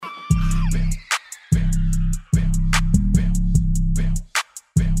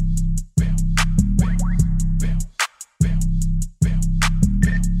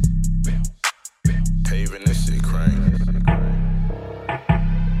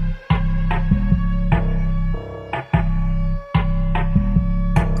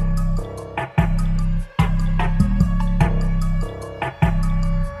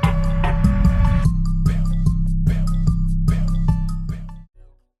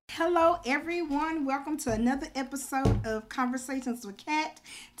Hello, everyone. Welcome to another episode of Conversations with Kat.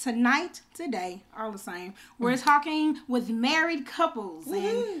 Today, all the same, we're talking with married couples.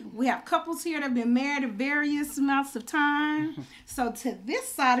 And we have couples here that have been married various amounts of time. So to this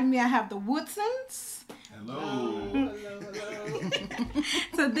side of me, I have the Woodsons. Hello.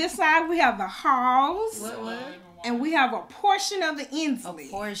 To this side, we have the Halls. What? And we have a portion of the Inslee.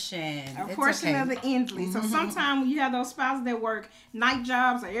 A portion Of the Inslee. So sometimes when you have those spouses that work night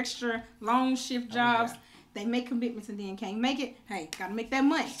jobs or extra long shift jobs, they make commitments and then can't make it. Hey, gotta make that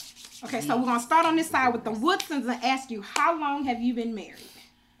money. Okay, so we're gonna start on this side with the Woodsons and ask you, how long have you been married?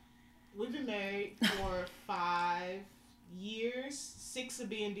 We've been married for 5 years. 6 will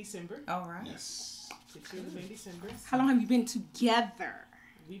be in December. All right. Yes. 6 years will be in December. How long have you been together?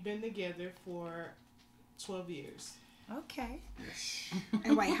 We've been together for 12 years. Okay. Yes.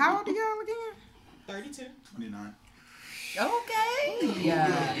 And wait, how old are y'all again? 32. 29. Okay.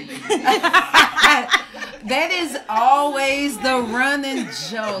 Yeah. That is always the running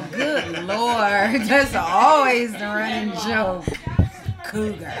joke. Good Lord. That's always the running joke.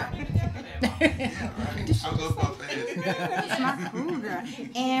 Cougar. I'll go about that. It's not cougar.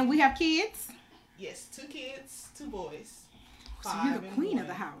 And we have kids? Yes, 2 kids, 2 boys. So 5 you're the and queen 1. of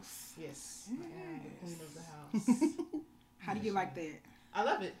the house. Yes, I am the queen of the house. How do you like that? I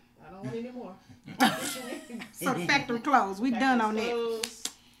love it. I don't want any more. So the factory closed. We done on that. Clothes,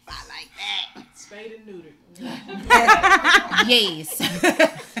 I like that. spayed and neutered. Yes.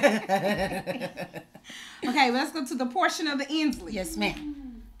 Okay, let's go to the portion of the Inslee. Yes,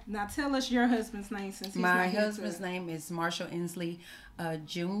 ma'am. Now tell us your husband's name since he's My not here husband's name is Marshall Inslee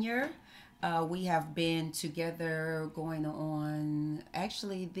Jr. We have been together going on,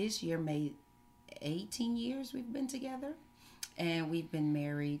 actually this year made 18 years we've been together. And we've been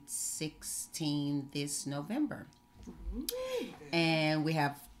married 16 this November. And we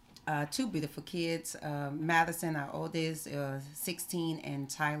have 2 beautiful kids. Madison, our oldest, 16, and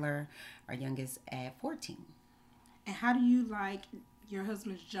Tyler, our youngest, at 14. And how do you like your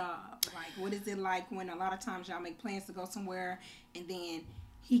husband's job? Like, what is it like when a lot of times y'all make plans to go somewhere and then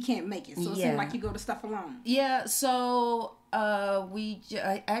he can't make it? So it seems like you go to stuff alone. Yeah, so we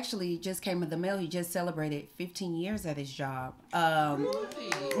actually just came in the mail. He just celebrated 15 years at his job.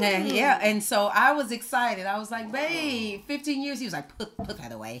 Yeah, and so I was excited. I was like, babe, 15 years. He was like, put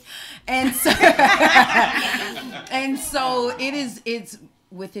that away. And so, and so it's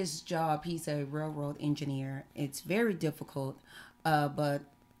with his job. He's a railroad engineer. It's very difficult, but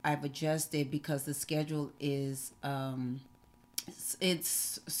I've adjusted because the schedule is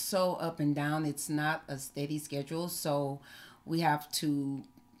it's so up and down. It's not a steady schedule, so we have to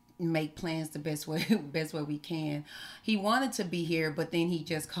make plans the best way we can. He wanted to be here, but then he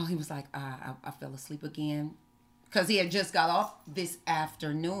just called. He was like, I fell asleep again, because he had just got off this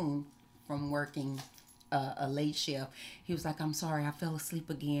afternoon from working a late shift. He was like, I'm sorry, I fell asleep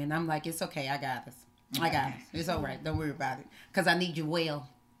again. I'm like, it's okay, I got this. It's all right, don't worry about it, because I need you well.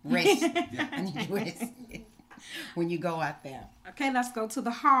 Rest. I need you rest when you go out there. Okay, let's go to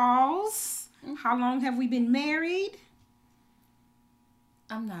the Halls. How long have we been married?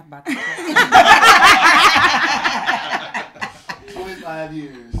 I'm not about to say. 25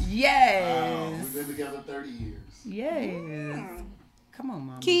 years. Yes. We've been together 30 years. Yes. Come on,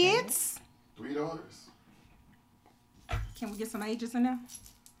 Mama. Kids? 3 daughters. Can we get some ages in there?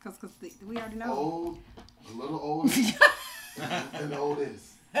 Because we already know. Old, a little older, and the oldest.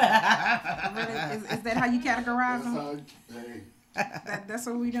 Really? Is that how you categorize That's them? how, hey, That's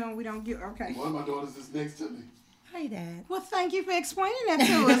what we don't get. Okay. one of my daughters is next to me. Hey, Dad. Well, thank you for explaining that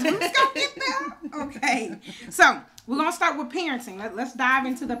to us. We're just going to get there. Okay. So, we're going to start with parenting. Let's dive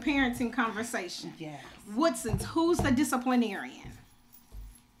into the parenting conversation. Yes. Woodsons, who's the disciplinarian?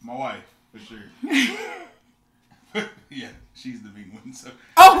 My wife, for sure. Yeah, she's the big one. So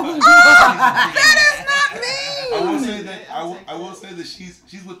That is not me! I will say that I will say that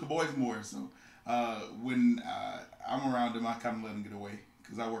she's with the boys more. So when I'm around them, I kind of let them get away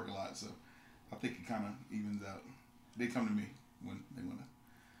because I work a lot. So I think it kind of evens out. They come to me when they want to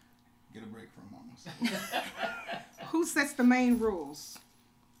get a break from mama. So. Who sets the main rules?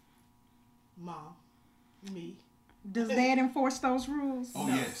 Mom. Me. Does Dad enforce those rules? Oh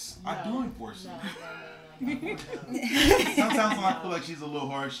yes, I do enforce them. No. Sometimes when I feel like she's a little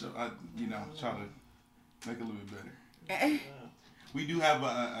harsh, I try to make it a little bit better. We do have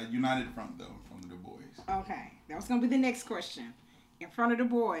a united front though from the boys. Okay. That was going to be the next question. In front of the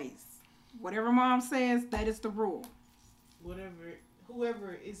boys, whatever Mom says, that is the rule.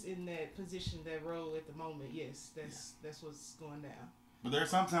 Whoever is in that position, that role at the moment, yes, that's what's going down. But there are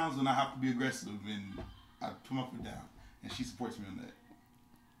some times when I have to be aggressive and I put my foot down, and she supports me on that.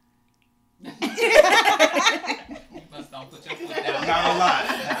 a lot.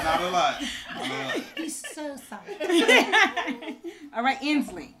 Not a lot. Not a lot. He's so sorry. All right,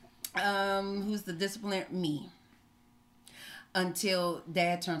 Inslee. Who's the disciplinarian? Me. Until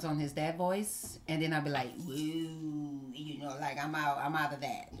Dad turns on his dad voice, and then I'll be like, "Woo," like I'm out of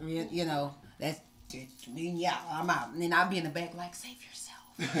that. That's yeah, I'm out. And then I'll be in the back like, "Save yourself,"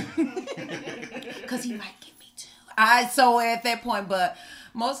 because he might get me too. So at that point, but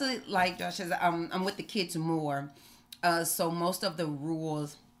mostly like Josh says, I'm with the kids more, so most of the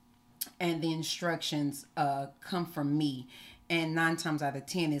rules and the instructions come from me, and 9 times out of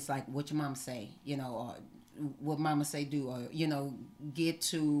 10 it's like what your mom say, or what mama say do, or get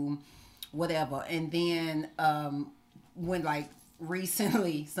to whatever. And then when like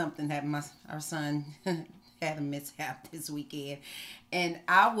recently something happened, our son had a mishap this weekend, and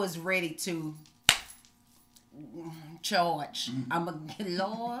I was ready to charge. I'm a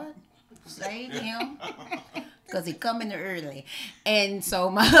Lord save him, because he coming early. And so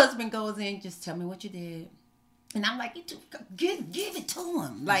my husband goes in, just tell me what you did. And I'm like, give it to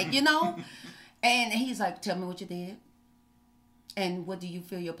him, like, And he's like, tell me what you did. And what do you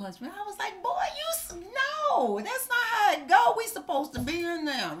feel your punishment? I was like, boy, no, that's not how it go. We supposed to be in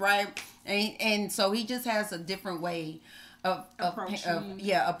there, right? And so he just has a different way of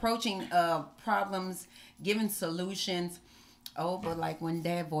approaching problems, giving solutions. Oh, but like when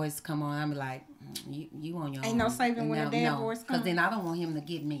dad voice come on, I'm like, you on your own. Ain't no saving when the dad voice come. Because then I don't want him to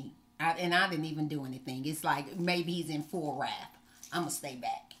get me. I didn't even do anything. It's like maybe he's in full wrath. I'm going to stay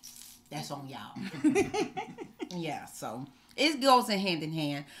back. That's on y'all. Yeah, so it goes hand in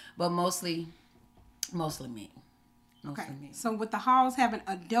hand, but mostly me. Okay, so with the Halls having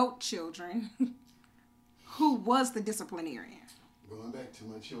adult children, who was the disciplinarian? Going back to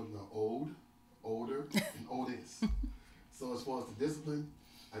my children are old, older, and oldest. So as far as the discipline,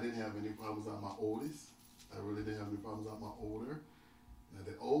 I didn't have any problems on my oldest. I really didn't have any problems on my older. Now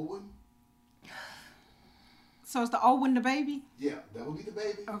the old one. So is the old one the baby? Yeah, that would be the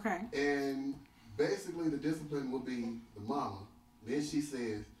baby. Okay. And basically the discipline will be the mama. Then she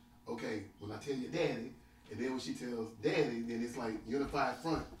says, okay, when I tell your daddy, and then when she tells daddy, then it's like unified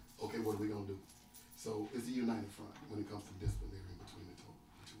front. Okay, what are we going to do? So it's a united front when it comes to disciplinary between the two.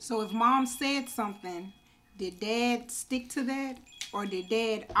 So if mom said something, did dad stick to that? Or did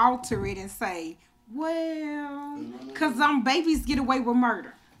dad alter it and say, well, because babies get away with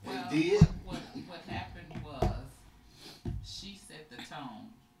murder? Well, what happened was she set the tone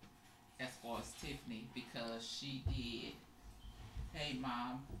as far as Tiffany, because she did, hey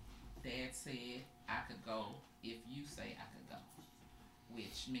mom, dad said I could go if you say I could go,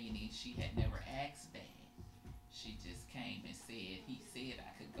 which meaning she had never asked dad. She just came and said he said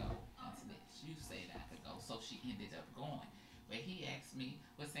I could go until you said I could go, so she ended up going. But he asked me,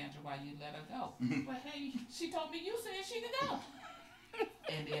 well, Sandra, why you let her go? But hey, she told me you said she could go.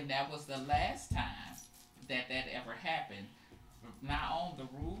 And then that was the last time that ever happened. Now on, the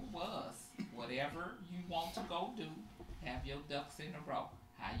rule was, whatever you want to go do, have your ducks in a row.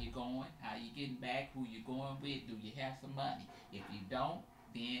 How you going? How you getting back? Who you going with? Do you have some money? If you don't,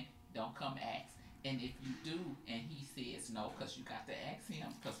 then don't come ask. And if you do, and he says no, because you got to ask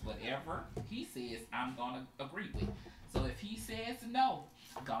him, because whatever he says, I'm going to agree with. So if he says no,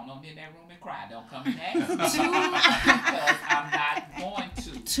 go on in that room and cry. Don't come and ask me, because I'm not going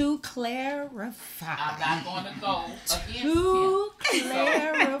to. To clarify. I'm not going to go against him. To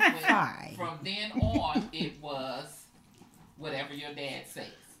clarify. So, from then on, it was whatever your dad says.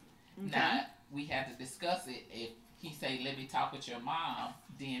 Okay. Now, we had to discuss it. If he say, let me talk with your mom,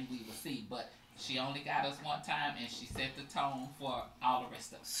 then we will see. But she only got us one time, and she set the tone for all the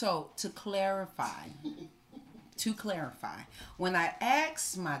rest of us. So, to clarify, when I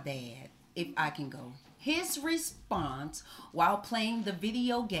asked my dad if I can go, his response while playing the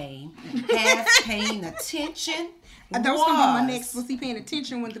video game, half paying attention, that was gonna be my next. Was he paying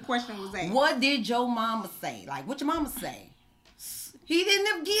attention when the question was asked? What did your mama say? Like, what your mama say? He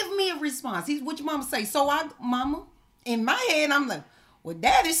didn't give me a response. What your mama say? So mama, in my head, I'm like, well,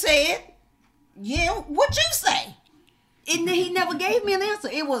 daddy said, yeah, what you say? And then he never gave me an answer.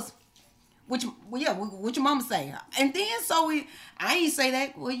 It was, what your mama say? And then I ain't say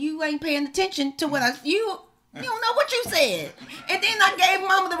that. Well, you ain't paying attention to what you don't know what you said. And then I gave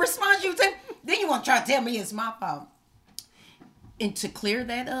mama the response you said. Then you want to try to tell me it's my fault. And to clear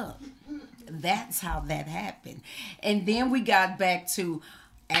that up, that's how that happened. And then we got back to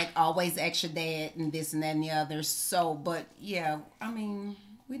always ask your dad and this and that and the other. So, but yeah, I mean,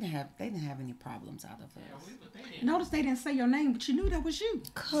 they didn't have any problems out of us. Notice they didn't say your name, but you knew that was you.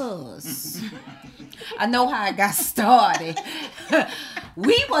 Cause I know how I got started.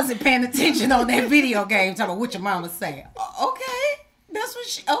 We wasn't paying attention on that video game talking about what your mama say. Okay. That's what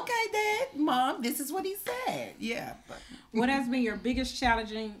she. Okay, Dad, Mom. This is what he said. Yeah. But What has been your biggest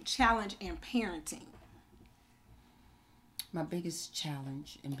challenge in parenting? my biggest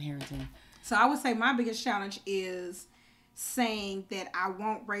challenge in parenting. So I would say my biggest challenge is saying that I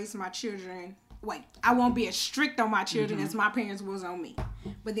won't raise my children. Wait, I won't be as strict on my children as my parents was on me.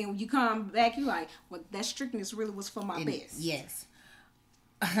 But then when you come back, you like, well, that strictness really was for my best. Yes.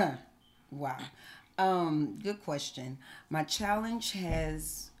 Wow. Good question. My challenge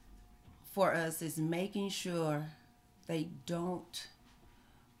for us is making sure they don't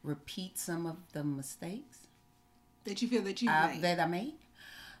repeat some of the mistakes That you feel that you made. that I made.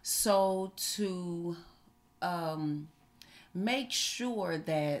 So to make sure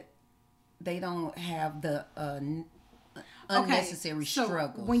that they don't have the unnecessary so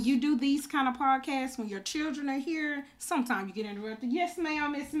struggles. when you do these kind of podcasts, when your children are here, sometimes you get interrupted. Yes,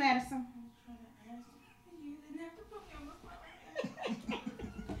 ma'am, Miss Madison.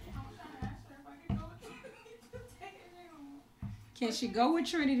 Can she go with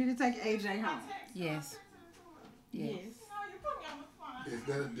Trinity to take AJ home? Yes. Yes. Is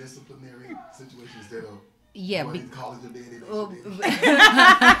that a disciplinary situation instead of Yeah. running college your daddy?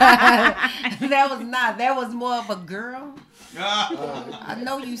 That was not. That was more of a girl. Ah. I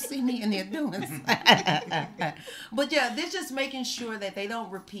know you see me in there doing something. But yeah, they're just making sure that they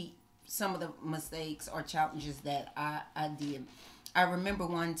don't repeat some of the mistakes or challenges that I did. I remember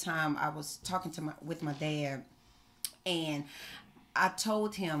one time I was talking with my dad, and I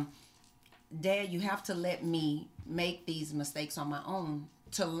told him, Dad, you have to let me make these mistakes on my own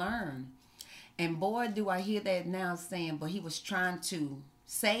to learn. And boy, do I hear that now saying, but he was trying to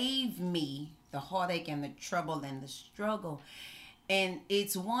save me the heartache and the trouble and the struggle. And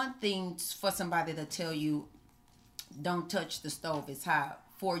it's one thing for somebody to tell you, don't touch the stove, it's hot,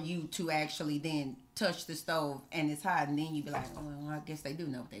 for you to actually then touch the stove and it's hot, and then you be like, well, I guess they do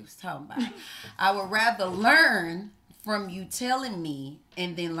know what they was talking about. I would rather learn from you telling me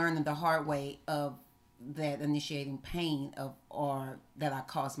and then learning the hard way of that initiating pain of or that I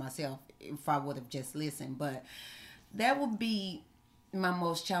caused myself if I would have just listened. But that would be my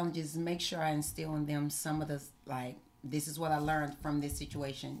most challenges. Make sure I instill in them some of the, like, this is what I learned from this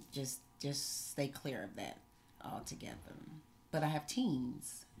situation. Just stay clear of that altogether. But I have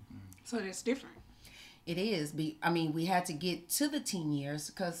teens. So that's different. It is. I mean, we had to get to the teen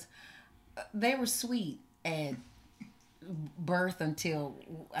years because they were sweet at birth until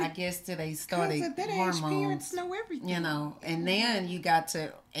I guess till they started At that age, hormones. parents know everything. You know, and then you got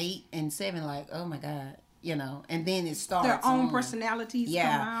to 8 and 7, like, oh my God, you know, and then it starts. Their own on. personalities come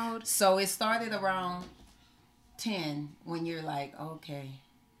out. So it started around 10 when you're like, okay.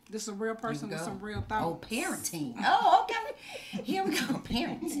 This is a real person with some real thoughts. Oh, parenting. Oh, okay. Here we go.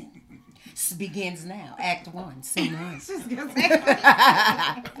 Parenting. This begins now. Act 1, scene 1.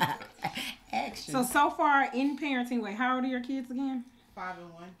 Action. So far in parenting, wait, how old are your kids again? 5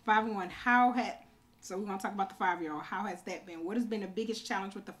 and 1. 5 and 1. So we're going to talk about the 5-year-old. How has that been? What has been the biggest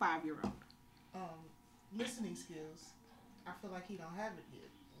challenge with the 5-year-old? Listening skills. I feel like he don't have it yet.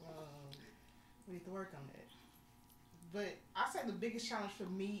 We need to work on that. But I say the biggest challenge for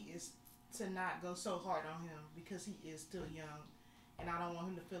me is to not go so hard on him because he is still young, and I don't want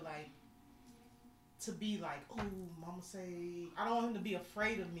him to feel like to be like, oh, mama say. I don't want him to be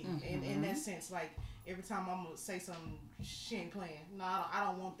afraid of me. Mm-hmm. And in that sense, like every time mama say something, she ain't playing. No, I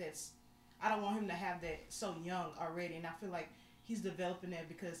don't want that. I don't want him to have that so young already. And I feel like he's developing that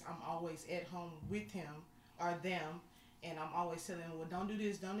because I'm always at home with him or them. And I'm always telling him, well, don't do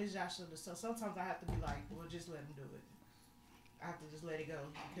this, Joshua. So sometimes I have to be like, well, just let him do it. I have to just let it go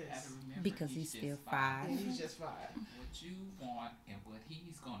because he's still 5. And he's just 5. What you want and what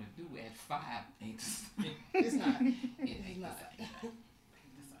he's gonna do at 5 ain't the same. It's not. It ain't not.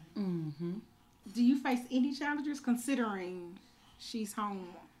 Mm-hmm. Do you face any challenges considering she's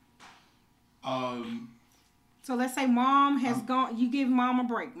home? So let's say mom has gone. You give mom a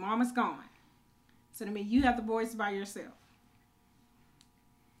break. Mom is gone. So that means you have the boys by yourself.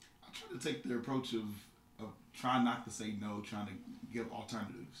 I try to take the approach of trying not to say no, trying to give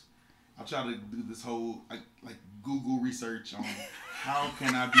alternatives. I try to do this whole like Google research on how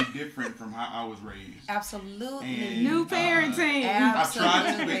can I be different from how I was raised. Absolutely. And, New parenting. I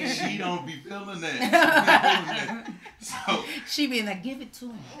tried to, but she don't be feeling that. So she be like, give it to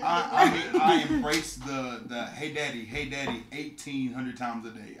him. I embrace the hey daddy 1,800 times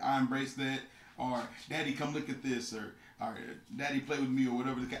a day. I embrace that. Or daddy, come look at this, or daddy, play with me, or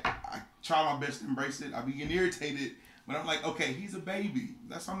whatever. I try my best to embrace it. I be getting irritated, but I'm like, okay, he's a baby.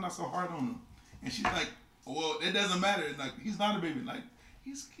 I'm not so hard on him. And she's like, well, it doesn't matter. Like, he's not a baby. Like,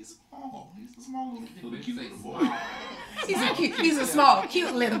 He's small. He's a small little cute little boy. He's a small,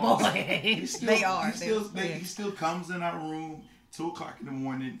 cute little boy. He's still, They are. He still comes in our room 2:00 in the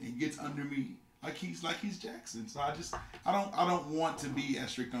morning and gets under me like he's Jackson. So I don't want to be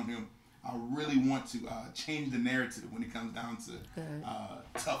as strict on him. I really want to change the narrative when it comes down to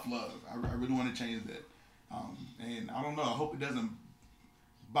tough love. I really want to change that. And I don't know. I hope it doesn't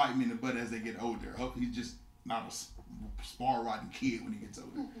bite me in the butt as they get older. I hope he's just not a spar-riding kid when he gets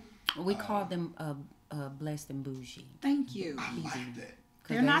older. We call them blessed and bougie. Thank you. I like that.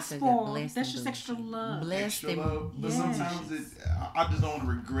 They're not spoiled. That's just extra love. Blessed Extra love. But yes. sometimes I just don't want to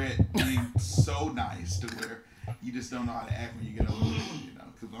regret being so nice to where you just don't know how to act when you get older. You know,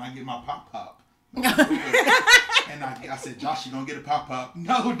 because when I get my pop, and I said, Josh, you gonna get a pop?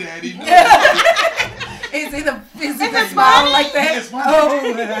 No, Daddy. No. Is it a smile like that? It's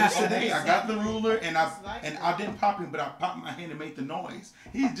funny. I said, hey, I got the ruler and I didn't pop him, but I popped my hand and made the noise.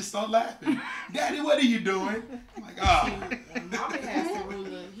 He just started laughing. Daddy, what are you doing? I'm like, When Mommy has the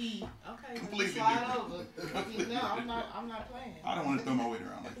ruler, Completely slide different. over. No, I'm not playing. I don't want to throw my weight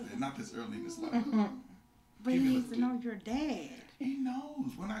around like that. Not this early in this life. But he needs to know your dad. He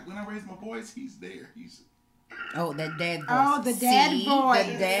knows. When I raise my boys, he's there. Oh, that dad voice. Oh, the dad voice.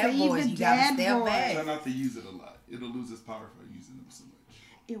 The dad See, voice. the You gotta dad step voice. Try back. not to use it a lot. It'll lose its power for using them so much.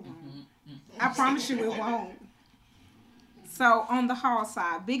 It won't. I promise you it won't. So on the hall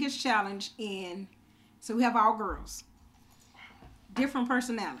side, biggest challenge so we have all girls. Different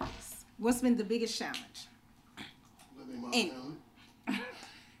personalities. What's been the biggest challenge? Living my And- family.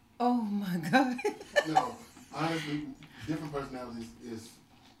 Oh my God. No, honestly, different personalities is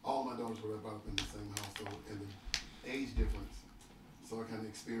all my daughters were brought up in the same household and the age difference. So I kind of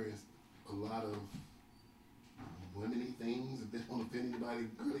experienced a lot of women-y things, if they don't offend anybody,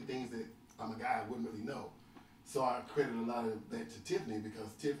 girly things that I'm a guy, I wouldn't really know. So I credited a lot of that to Tiffany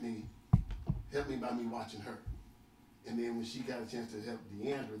because Tiffany helped me by me watching her. And then when she got a chance to help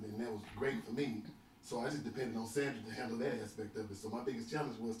Deandra, then that was great for me. So I just depended on Sandra to handle that aspect of it. So my biggest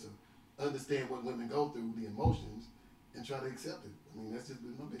challenge was to understand what women go through, the emotions, and try to accept it. I mean, that's just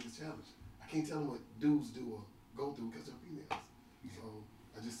been my biggest challenge. I can't tell them what dudes do or go through because they're females. So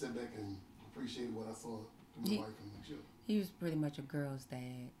I just sat back and appreciated what I saw through my wife and my children. He was pretty much a girl's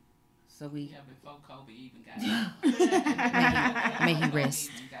dad. So we Yeah, before Kobe even got may he rest.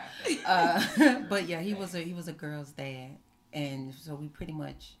 Even got there. But yeah, he was a girl's dad, and so we pretty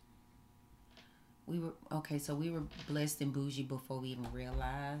much we were blessed and bougie before we even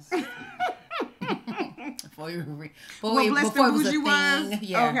realized. Before we were Blessed before and it was a Bougie thing, was?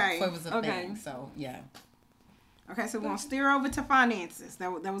 yeah. Okay, Before it was a okay. thing, so yeah. Okay, so we're going to steer over to finances.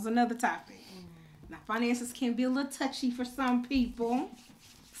 That was another topic. Now, finances can be a little touchy for some people.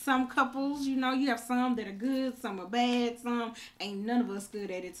 Some couples, you have some that are good, some are bad, some ain't none of us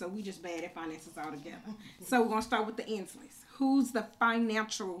good at it, so we just bad at finances altogether. So we're going to start with the Inslys. Who's the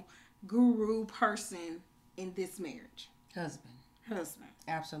financial guru person in this marriage? Husband.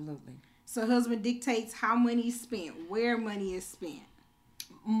 Absolutely. So husband dictates how money is spent, where money is spent.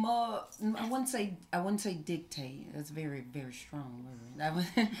 More, I wouldn't say dictate. That's very, very strong word. I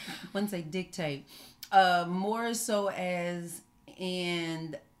wouldn't say dictate. More so as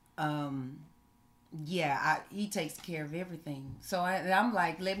in, he takes care of everything. So I'm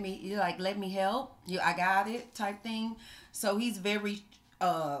like, let me help you. I got it type thing. So he's very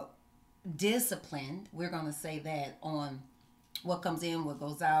disciplined. We're gonna say that on what comes in, what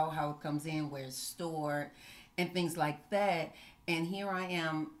goes out, how it comes in, where it's stored, and things like that. And here I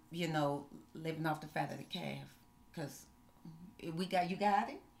am, living off the fat of the calf, because you got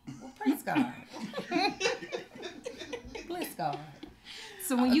it. Well, praise God. Bless God.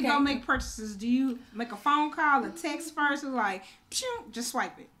 So when you go make purchases, do you make a phone call, a text first, or like, just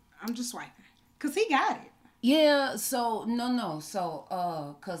swipe it? I'm just swiping, cause he got it. Yeah. So no. So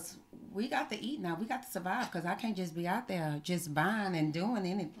cause we got to eat now. We got to survive, cause I can't just be out there just buying and doing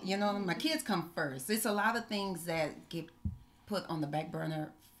anything. My kids come first. It's a lot of things that get put on the back burner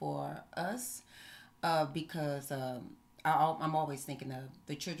for us, because I'm always thinking of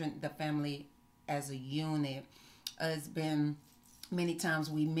the children, the family as a unit. It's been many times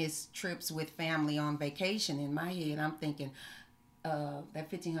we miss trips with family on vacation. In my head, I'm thinking,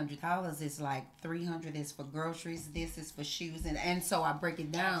 that $1,500 is like $300 is for groceries, this is for shoes, and so I break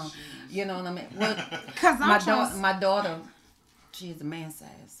it down. You know what I mean? Well, Cause my daughter, she is a man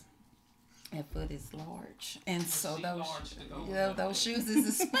size. Her foot is large, and so those shoes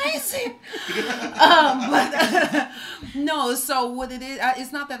is expensive. But no, so what it is,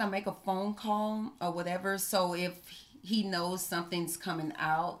 it's not that I make a phone call or whatever. So if he knows something's coming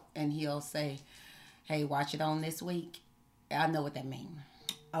out, and he'll say, "Hey, watch it on this week," I know what that means.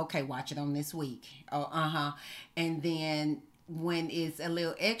 Okay, watch it on this week. Oh, and then when it's a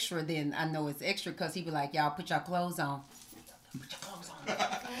little extra, then I know it's extra because he be like, y'all put your clothes on. Put your clothes on.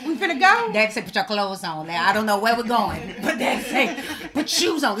 We finna go. Dad say, put your clothes on. Now, I don't know where we're going, but Dad say, put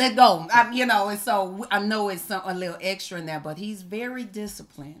shoes on. Let's go. And so I know it's a little extra in there, but he's very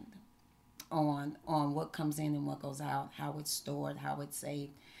disciplined on what comes in and what goes out, how it's stored, how it's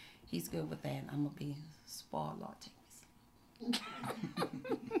saved. He's good with that. I'm gonna be spoiled, Lord take me.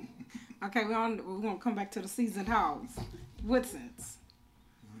 Okay, we're gonna come back to the seasoned hogs. Woodsons.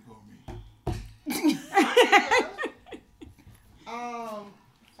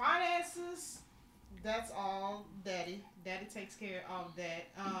 Finances, that's all Daddy. Daddy takes care of that.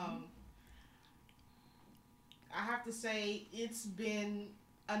 I have to say it's been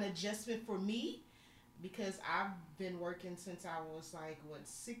an adjustment for me because I've been working since I was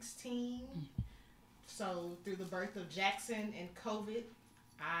 16. So through the birth of Jackson and COVID,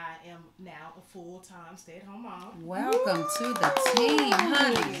 I am now a full-time stay-at-home mom. Welcome to the team,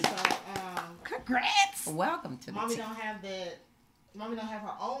 honey. So, congrats. Welcome to the Mommy team. Mommy don't have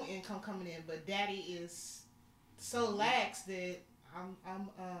her own income coming in, but Daddy is so lax that I'm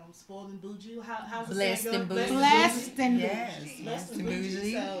spoiled and bougie. How's the Blessed saying and go? bougie. Blessed and Yes, bougie. blessed and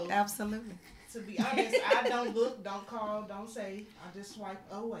bougie. So, Absolutely. to be honest, I don't look, don't call, don't say. I just swipe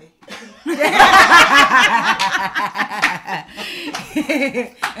away.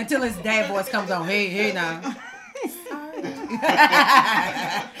 Until his dad voice comes on. Hey now.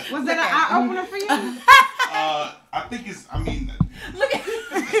 Was that an eye opener for you? I think it's. I mean, Look at.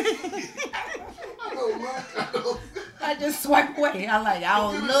 I just swipe away. I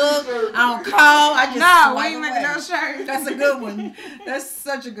don't look. I don't call. I just No, we swipe ain't making away. no shirt. That's a good one. That's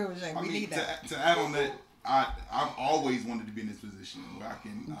such a good one, Shane. I We mean, need that. to add on that, I've always wanted to be in this position where I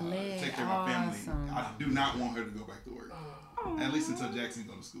can Glad. take care of my family. Awesome. I do not want her to go back to work, at least until Jackson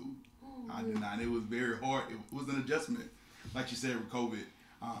go to school. I do not. And it was very hard. It was an adjustment, like you said, with COVID.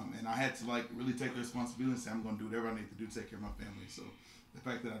 And I had to really take the responsibility and say, I'm going to do whatever I need to do to take care of my family. So the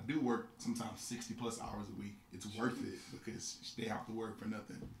fact that I do work sometimes 60 plus hours a week, it's worth it because they have to work for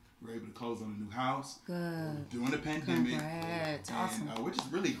nothing. We're able to close on a new house during the pandemic. Congrats. And, Awesome. we're just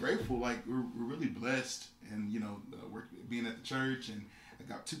really grateful. We're really blessed. And, we're being at the church and I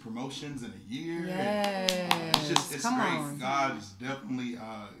got 2 promotions in a year. Yes. It's Come great. on. God is definitely,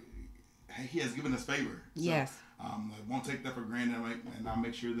 he has given us favor. So, Yes. I won't take that for granted, and I'll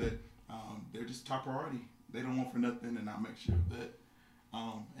make sure that they're just top priority. They don't want for nothing, and I'll make sure that.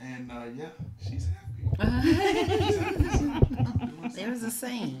 She's happy. There's a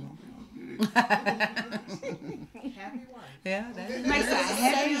scene. Happy wife. Yeah, that Makes a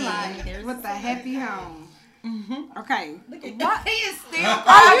happy There's life with a happy home. Mm-hmm. Okay. What? He is still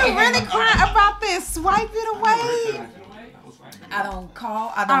Are you really crying about this? Swipe it away. I don't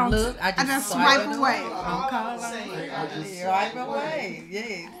call. I don't look. I just swipe it away. I don't call. Swipe away.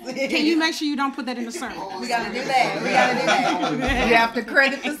 Yes. Can you make sure you don't put that in the search? We gotta do that. We gotta do that. We have to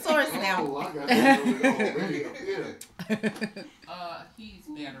credit the source now. He's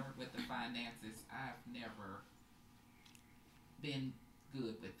better with the finances. I've never been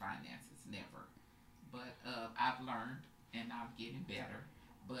good with finances, never. But I've learned and I'm getting better.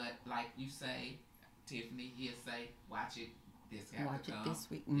 But like you say, Tiffany, he'll say, watch it. This have Watch to it come. this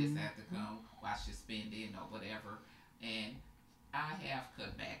week. This have to come. Watch your spending or whatever. And I have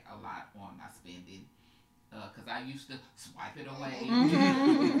cut back a lot on my spending because I used to swipe it away.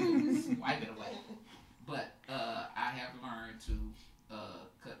 Swipe it away. But I have learned to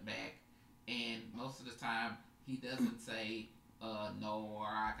cut back. And most of the time, he doesn't say no or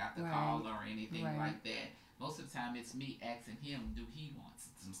I got the call or anything like that. Most of the time, it's me asking him, do he want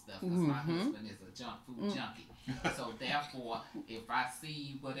some stuff? Because my husband is a junk food junkie. So therefore, if I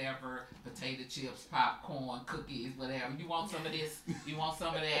see whatever, potato chips, popcorn, cookies, whatever, you want some of this? You want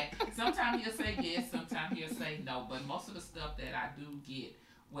some of that? Sometimes he'll say yes, sometimes he'll say no. But most of the stuff that I do get,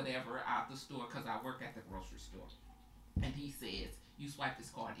 whatever, out the store, because I work at the grocery store. And he says, you swipe this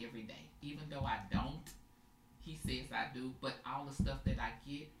card every day. Even though I don't, he says I do. But all the stuff that I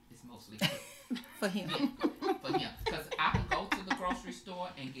get is mostly For him. for him. Because I can go to the grocery store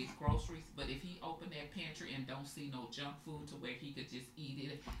and get groceries, but if he open that pantry and don't see no junk food to where he could just eat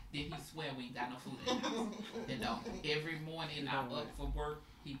it, then he swear we ain't got no food in the house. Every morning I'm up for work,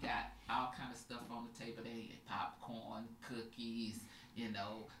 he got all kind of stuff on the table. They eat popcorn, cookies,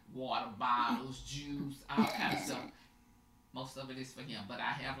 water bottles, juice, all kind of stuff. Most of it is for him, but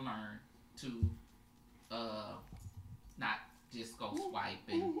I have learned to not just go swipe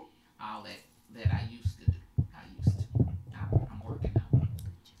and all that I used to do. I'm working on.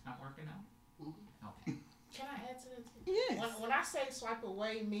 I'm working on. Okay. Can I add to that? Yes. When I say swipe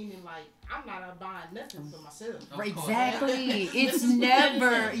away, meaning like I'm not buying nothing for myself. Of course. Exactly. It's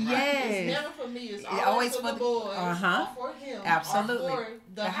never, It's yes. never for me. It's Yeah, always for the boys, uh-huh. or for him, Absolutely. or for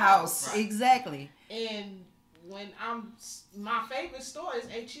the house. Right. Exactly. And when my favorite store is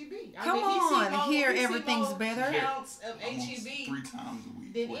HEB. Come on, here everything's better. Counts of Almost HEB 3 times a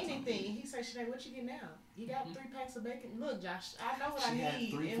week. than 4 times a anything. week. He said, "Sinead, what you get now? You got 3 packs of bacon. Look, Josh, I know what She I had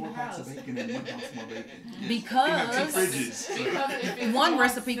need 3, in 4 the packs house." of bacon and 1 box more bacon. Yes. Because- You have 2 fridges. Because if it's One on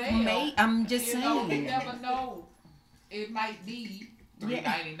recipe sale, made, I'm just you know, you saying. never know. It might be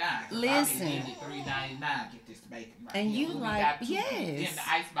 $3.99. Listen. $3.99. Get this bacon right And here. you We like- got 2 yes. in the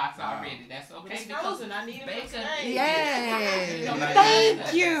icebox already. That's But okay it's because frozen. I need it for bacon. today. Yes. You know,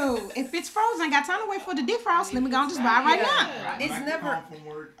 Thank you. If it's frozen, I got time to wait for the defrost. Let me go and just buy it right Yeah. now. Right. It's When I never- get home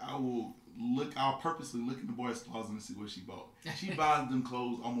from work, I'll purposely look in the boys' closet and see what she bought. She buys them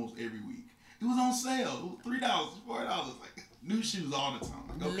clothes almost every week. It was on sale. $3, $4. Like new shoes all the time.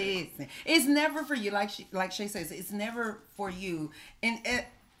 Like, okay. Listen, it's never for you. Like Shay says, it's never for you. And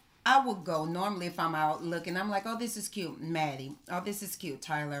I will go normally if I'm out looking. I'm like, oh, this is cute, Maddie. Oh, this is cute,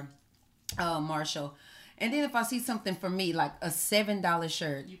 Tyler, Marshall. And then if I see something for me, like a $7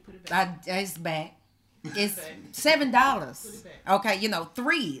 shirt, You put it back. it's back. It's Put it $7. back. Okay,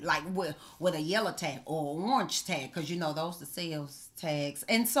 3 like with a yellow tag or orange tag, because those the sales tags,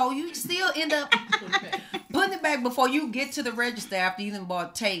 and so you still end up Put it back. putting it back before you get to the register after you done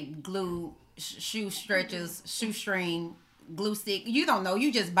bought tape, glue, shoe stretchers, shoestring, glue stick. You don't know.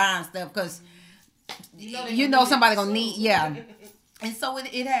 You just buying stuff because they gonna do somebody it gonna soon. need. Yeah. And so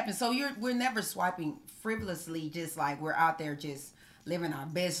it happens. So we're never swiping frivolously, just like we're out there just living our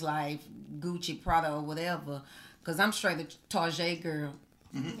best life, Gucci, Prada, or whatever. Because I'm straight a Target girl.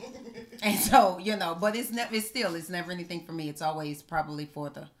 And so, but it's never anything for me. It's always probably for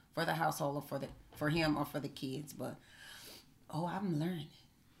the household or for him or for the kids. But I'm learning.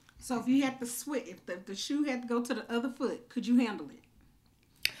 So if you had to switch, if the shoe had to go to the other foot, could you handle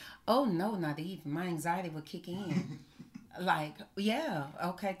it? Oh no, not even. My anxiety would kick in. Like, yeah,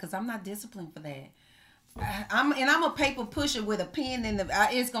 okay, because I'm not disciplined for that. I'm a paper pusher with a pen, and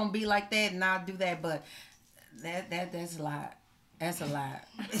it's gonna be like that, and I'll do that. But that's a lot. That's a lot.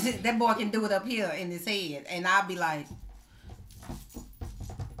 That boy can do it up here in his head, and I'll be like,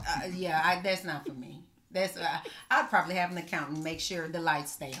 that's not for me. That's I'd probably have an accountant make sure the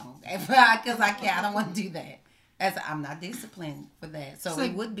lights stay on because I don't want to do that. I'm not disciplined for that, so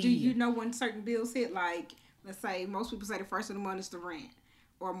it would be. Do you know when certain bills hit? Like, let's say most people say the first of the month is the rent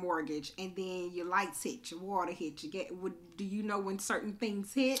or mortgage, and then your lights hit, your water hit, do you know when certain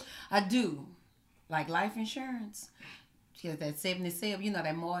things hit? I do, like life insurance. Because that 77,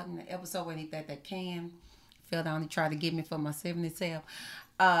 that Martin episode when he that can fell down and tried to get me for my 77.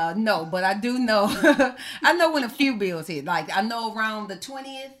 No, but I do know. I know when a few bills hit. Like I know around the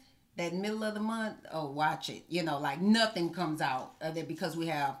 20th, that middle of the month. Oh, watch it. Like nothing comes out because we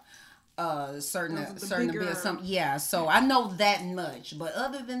have certain bigger... bills. So I know that much. But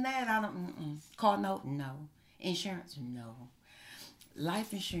other than that, I don't. Car note, no. Insurance, no.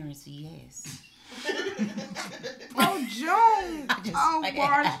 Life insurance, yes. Oh, June.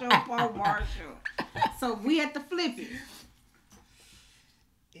 Oh, Marshall. So we had to flip it.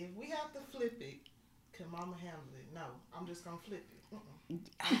 If we have to flip it, can Mama handle it? No, I'm just gonna flip it.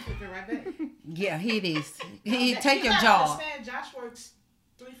 I'll flip it right back. Yeah, it is. You Take your gotta job. Understand, Josh works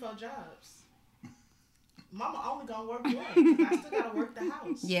 3-4 jobs. Mama only gonna work one. I still gotta work the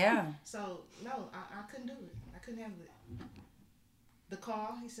house. Yeah. So no, I couldn't do it. I couldn't handle it. The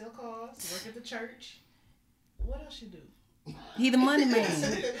car, he sell cars. Work at the church. What else you do? He the money man.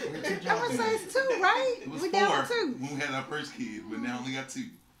 I'm gonna say it's 2, right? It was We 4 down to 2. when we had our first kid, but now only got 2.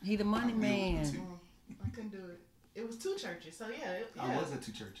 He the money man. I couldn't do it. It was 2 churches, so yeah. I was at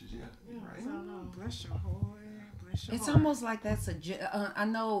 2 churches, yeah. Right. So no. Bless your heart. Bless your It's heart. almost like that's I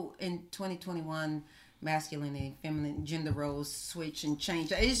know in 2021, masculine and feminine gender roles switch and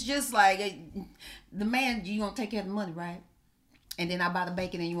change. It's just like the man, you gonna take care of the money, right? And then I buy the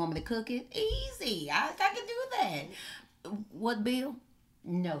bacon and you want me to cook it? Easy. I can do that. What, Bill?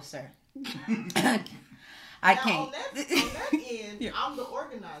 No, sir. I Now, can't. on that end, Yeah. I'm the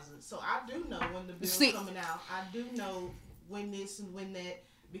organizer, so I do know when the bill's See- coming out. I do know when this and when that,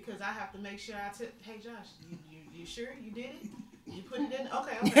 because I have to make sure hey Josh, you sure you did it? You put it in?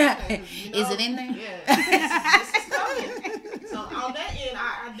 Okay. 'cause, Is it in there? Yeah. This is coming. So on that end,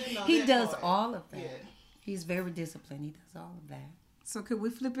 I do know He that does part. all of that. Yeah. He's very disciplined. He does all of that. So could we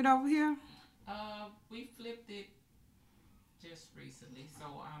flip it over here? We flipped it just recently, so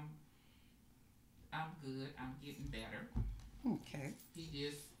I'm good. I'm getting better. Okay.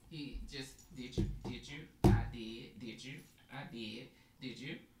 He just did you? I did did. Did you? I did. Did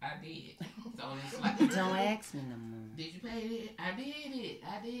you? I did. So it's like, Don't ask me no more. did you pay it? I did it.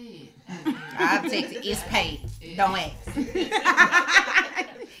 I did. I'll text it. It's paid. Don't ask.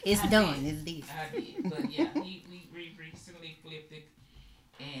 It's done. It's this. I did. But yeah, we recently flipped it,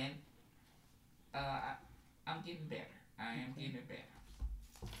 and I'm getting better. I am getting better.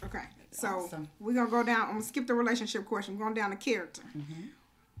 Okay, so Awesome. we're gonna go down. I'm gonna skip the relationship question. We're going down to character.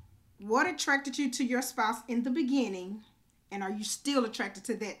 What attracted you to your spouse in the beginning, and are you still attracted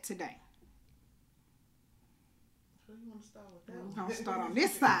to that today? Who you want to start with that We're one? gonna start on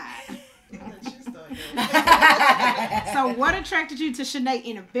this side. I'll let you start. So, what attracted you to Shanae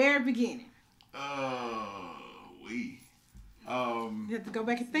in the very beginning? You have to go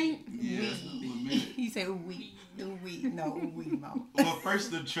back and think. Yeah, a minute. He said, we. No, we, mom. Well,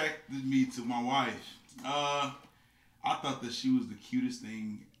 first attracted me to my wife. I thought that she was the cutest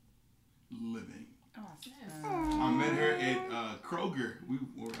thing living. I met her at Kroger. We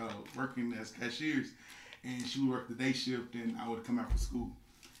were working as cashiers, and she would work the day shift, and I would come out from school.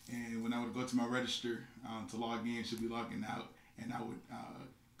 And when I would go to my register to log in, she'd be logging out, and I would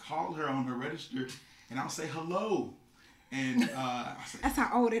call her on her register, and I would say hello. And I said, That's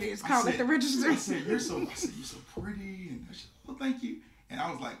how old it is. Call it the register. I said, you're so pretty, and she said, oh, thank you. And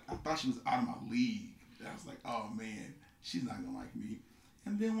I was like, I thought she was out of my league. And I was like, oh man, she's not gonna like me.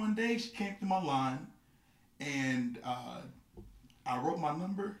 And then one day she came to my line, and I wrote my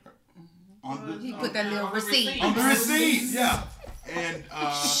number on the He put that little receipt. on the receipt, yeah. And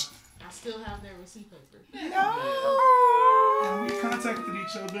I still have that receipt paper. and we contacted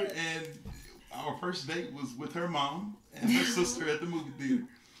each other, and our first date was with her mom and her sister at the movie theater.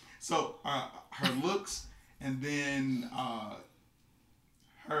 So her looks, and then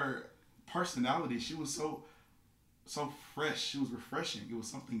her personality, she was so fresh. She was refreshing. It was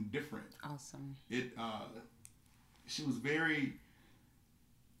something different. Awesome. She was very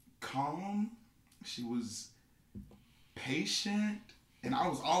calm. She was patient, and I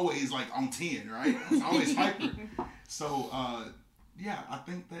was always like on 10, right? I was always hyper. So yeah, I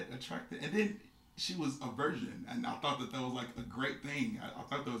think that attracted. And then she was a virgin, and I thought that was like a great thing. I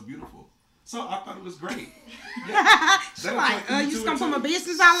thought that was beautiful. So I thought it was great. Yeah. She's like, you just come from a it.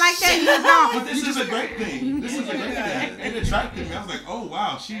 business out like that? But this is a great thing. This is a great thing. It attracted me. I was like, oh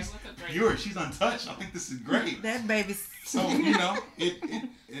wow, she's pure. She's untouched. I think this is great. That baby's. So and I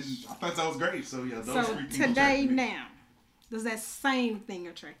thought that was great. So yeah, those So three things today, attracted me. now, does that same thing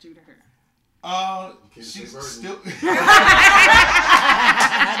attract you to her? She's still.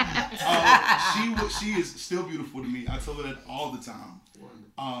 She is still beautiful to me. I tell her that all the time.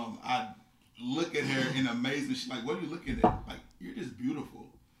 I look at her in amazement. She's like, "What are you looking at? Like, you're just beautiful."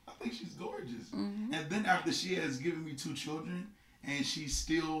 I think she's gorgeous. Mm-hmm. And then after she has given me 2 children, and she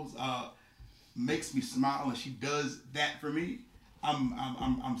still makes me smile, and she does that for me,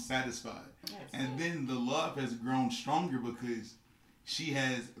 I'm satisfied. Yes. And then the love has grown stronger because she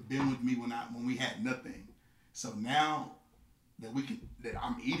has been with me when we had nothing. So now that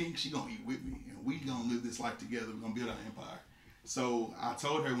I'm eating, she gonna eat with me, and we gonna live this life together. We're gonna build our empire. So I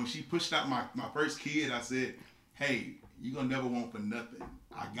told her when she pushed out my first kid, I said, "Hey, you're gonna never want for nothing.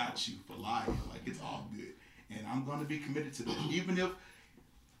 I got you for life. Like, it's all good, and I'm gonna be committed to that.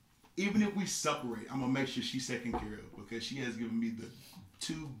 Even if we separate, I'm gonna make sure she's taken care of, because she has given me the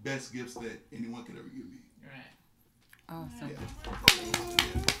 2 best gifts that anyone could ever give me." Awesome. Yeah.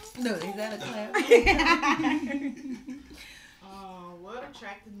 No, is that a clap? What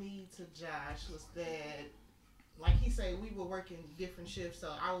attracted me to Josh was that, like he said, we were working different shifts,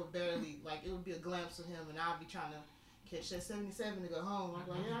 so I would barely, like, it would be a glimpse of him, and I'd be trying to catch that 77 to go home. I'm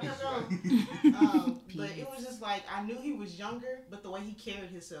like, yeah, I gotta go. But it was just like, I knew he was younger, but the way he carried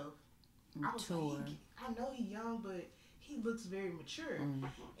himself, I was like, I know he's young, but he looks very mature.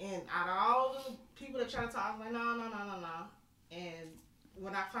 And out of all the people that try to talk, I was like, no. And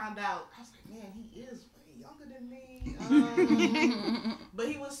when I found out, I was like, man, he is way younger than me. But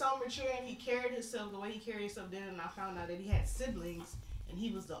he was so mature, and he carried himself the way he carried himself then. And I found out that he had siblings, and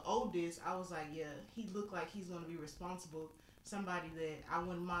he was the oldest. I was like, yeah, he looked like he's going to be responsible. Somebody that I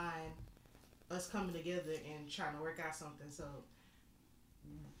wouldn't mind us coming together and trying to work out something. So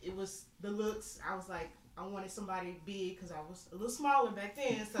it was the looks. I was like, I wanted somebody big because I was a little smaller back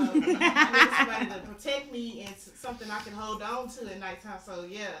then. So I needed somebody to protect me and something I can hold on to at nighttime. So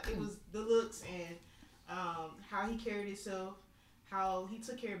yeah, it was the looks and how he carried himself, how he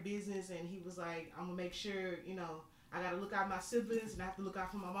took care of business, and he was like, I'm going to make sure, I got to look out my siblings, and I have to look out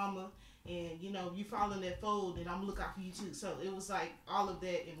for my mama. And, you fall in that fold, and I'm going to look out for you too. So it was like all of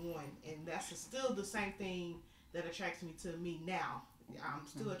that in one. And that's still the same thing that attracts me to me now. I'm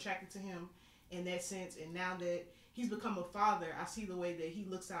still attracted to him. in that sense. And now that he's become a father, I see the way that he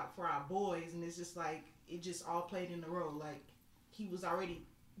looks out for our boys, and it's just like it just all played in the role. Like he was already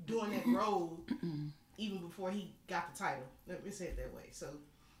doing that role even before he got the title. Let me say it that way. So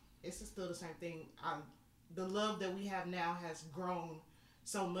it's still the same thing. The love that we have now has grown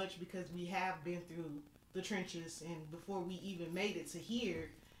so much because we have been through the trenches, and before we even made it to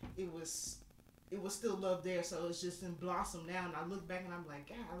here, it was still love there. So it's just in blossom now, and I look back and I'm like,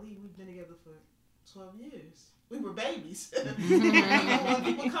 golly, we've been together for 12 years. We were babies. When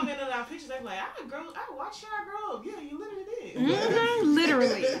people come in on our pictures, they're like, I watched y'all grow up. Yeah, you literally did.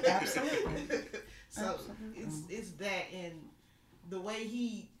 Literally. Absolutely. So it's that, and the way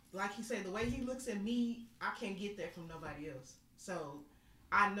he, like he said, the way he looks at me, I can't get that from nobody else. So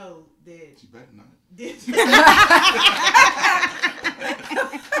I know that. You better not.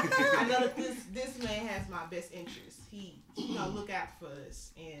 I know that this man has my best interest. He gonna look out for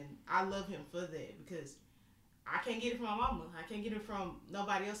us, and I love him for that because I can't get it from my mama. I can't get it from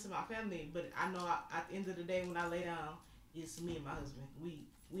nobody else in my family. But I know at the end of the day, when I lay down, it's me and my husband. We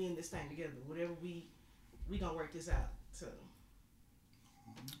in this thing together. Whatever we gonna work this out. So.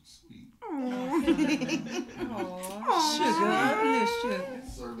 Sweet. Sugar.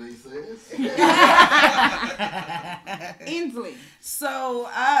 Survey says. Inslee. So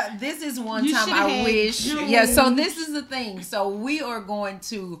this is one You time should've I had wish. June. Yeah. So this is the thing. So you're going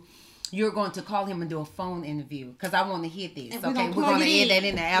to call him and do a phone interview because I want to hear this. And Okay, we're we're gonna going to plug add it in. that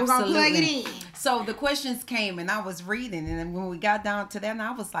in there. We're gonna plug Absolutely. it in. So the questions came and I was reading, and then when we got down to that, and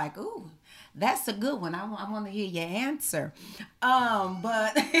I was like, ooh. That's a good one. I want to hear your answer.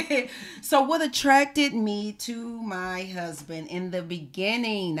 But so what attracted me to my husband in the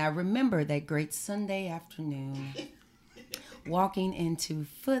beginning? I remember that great Sunday afternoon, walking into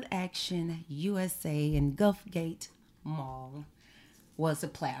Foot Action USA in Gulfgate Mall. Was a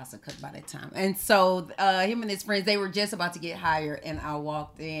plaza cut by that time. And so him and his friends, they were just about to get hired, and I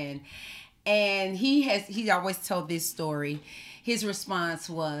walked in, and he always told this story. His response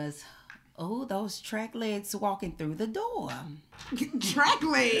was, oh, those track legs walking through the door. Track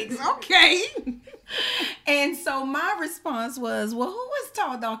legs, okay. And so my response was, well, who was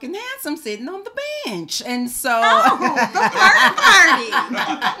tall, dark, and handsome sitting on the bench? And so, the party.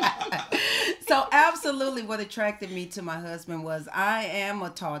 So absolutely what attracted me to my husband was I am a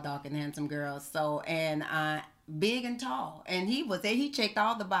tall, dark, and handsome girl. So, and I big and tall. And he checked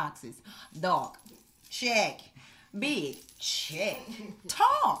all the boxes. Dark, check. Big, check.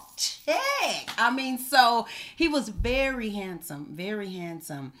 Tall, check. I mean, so he was very handsome, very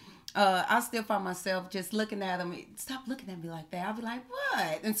handsome. I still find myself just looking at him. Stop looking at me like that. I'll be like,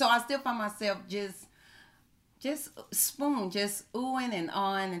 what? And so I still find myself just oohing and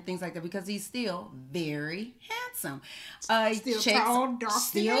on and things like that because he's still very handsome. Still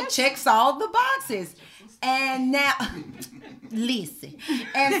checks all the boxes. And now, listen.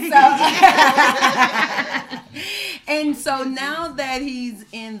 And so now that he's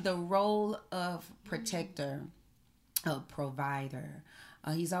in the role of protector, of provider,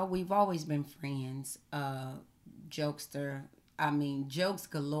 we've always been friends, jokester. I mean, jokes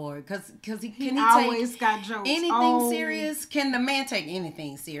galore. Cause he always got jokes. Anything serious? Can the man take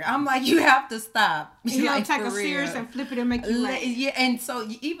anything serious? I'm like, you have to stop. He'll like, take a serious and flip it and make you laugh. Yeah, and so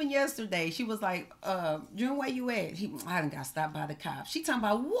even yesterday, she was like, June, where you at? I done got stopped by the cops. She talking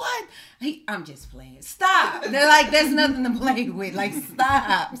about what? I'm just playing. Stop. They're like, there's nothing to play with. Like,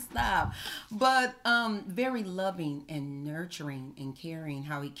 stop. But very loving and nurturing and caring,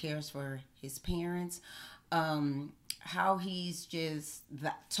 how he cares for his parents. How he's just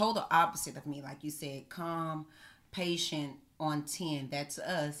the total opposite of me, like you said, calm, patient, on 10. That's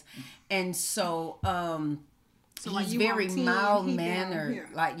us. And so, he's very mild mannered,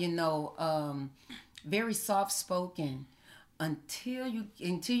 like, very soft spoken until you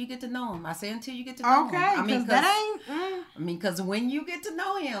get to know him. I say until you get to know him. I mean, because when you get to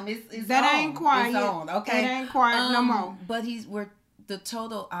know him, it's that on. ain't quiet. It's on, okay, it ain't quiet no more. But we're the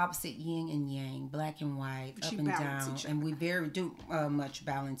total opposite, yin and yang, black and white, up and down, and we do much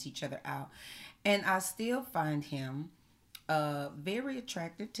balance each other out. And I still find him very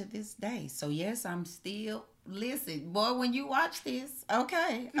attractive to this day. So yes, I'm still. Listen, boy, when you watch this,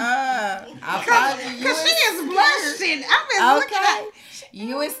 okay, because she is blushing. I've been looking at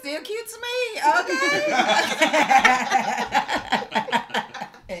you. Is still cute to me, okay.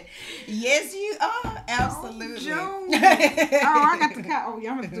 Yes, you are. Absolutely. Oh, June. I got to cut. Oh,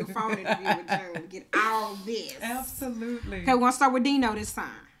 yeah, I'm going to do a phone interview with June to get all this. Absolutely. Okay, we're going to start with Dino this time.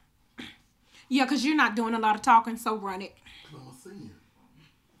 Yeah, because you're not doing a lot of talking, so run it. I'm a senior.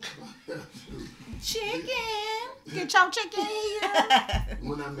 Chicken. Get your chicken.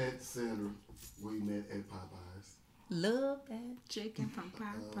 When I met Sandra, We met at Popeyes. Love that. Chicken from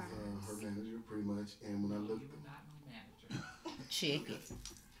I was her Popeyes. manager pretty much, and when I You looked, were not no manager. Chicken.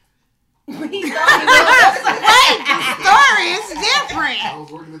 Story is different. I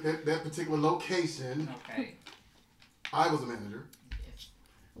was working at that particular location. Okay. I was a manager, Yes.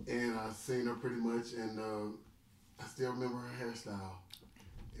 and I seen her pretty much, and I still remember her hairstyle.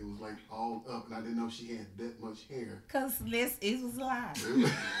 It was like all up, and I didn't know she had that much hair. Cause this it was a lie.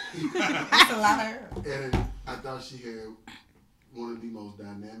 It's a lot of her. And I thought she had one of the most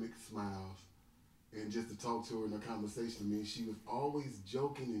dynamic smiles. And just to talk to her in a conversation, I mean, she was always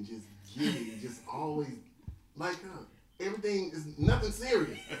joking and just giddy, just always like everything is nothing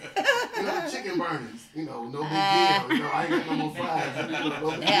serious. You know, chicken burners, you know, no big deal. You know, I ain't got no more fries. You know, no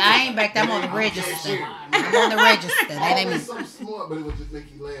big I deal. ain't back. I'm on the I'm register. cashier. I'm on the register. That ain't me. Always something smart, but it would just make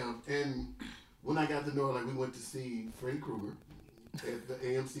you laugh. And when I got to know her, like we went to see Freddy Krueger at the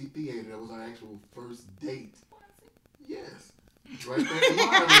AMC Theater. That was our actual first date. Yes, right there in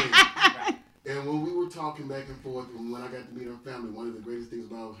Monterey. And when we were talking back and forth, and when I got to meet her family, one of the greatest things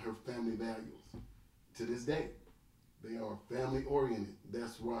about her family values, to this day, they are family oriented.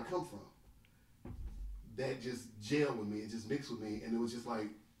 That's where I come from. That just gelled with me. It just mixed with me, and it was just like,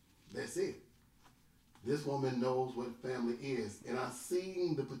 that's it. This woman knows what family is, and I've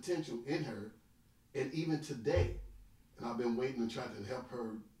seen the potential in her, and even today, and I've been waiting to try to help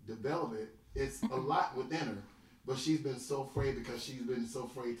her develop it. It's a lot within her, but she's been so afraid because she's been so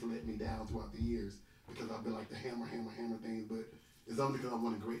afraid to let me down throughout the years because I've been like the hammer things, but it's only because I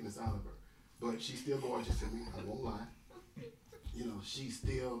wanted greatness out of her. But she's still gorgeous to me, I won't lie. You know, she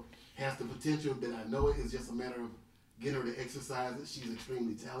still has the potential that I know it. It's just a matter of getting her to exercise it. She's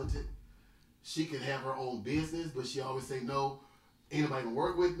extremely talented. She can have her own business, but she always say, no, ain't nobody gonna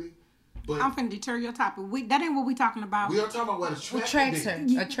work with me. But I'm finna deter your topic. That ain't what we talking about. we are talking about what Attracts her.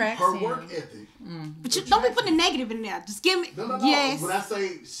 me. Attracts Her him. work ethic. But you don't be putting the negative in there. Just give me. No. Yes. When I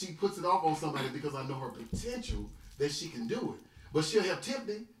say she puts it off on somebody because I know her potential that she can do it. But she'll help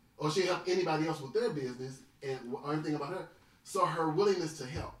Tiffany or she'll help anybody else with their business and or anything about her. So her willingness to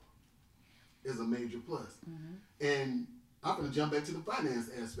help is a major plus. Mm-hmm. And I'm going to jump back to the finance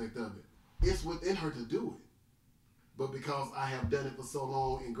aspect of it. It's within her to do it. But because I have done it for so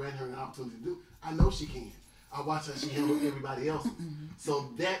long and granted her an opportunity to do it, I know she can. I watch how she handles everybody else's. Mm-hmm.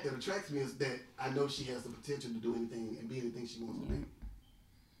 So that attracts me is that I know she has the potential to do anything and be anything she wants to be.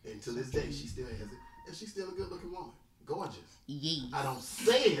 And to this day, she still has it. And she's still a good looking woman. Gorgeous. Yes. I don't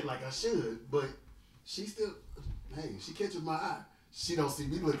say it like I should, but she still, hey, she catches my eye. She don't see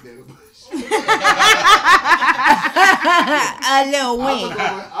me looking at her, but A little wink.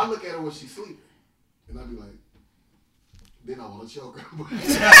 I look at her when she's sleeping. And I be like, then I want to choke her. Wait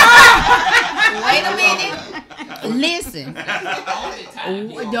a minute. Listen.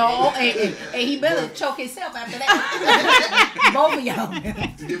 No, and he better choke himself after that. Both of y'all. To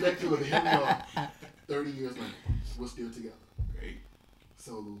get back to it, here we are, 30 years later, we're still together. Great.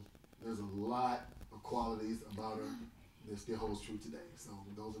 So there's a lot of qualities about her that still holds true today. So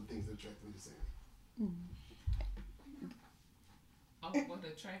those are the things that attract me to Sam.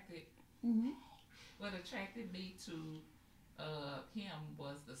 What attracted me to him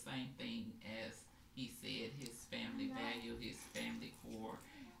was the same thing as he said, his family value, his family core.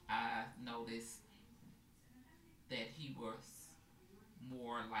 I noticed that he was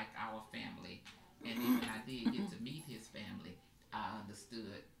more like our family, and then when I did get to meet his family, I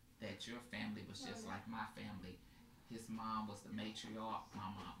understood that your family was just like my family. His mom was the matriarch, my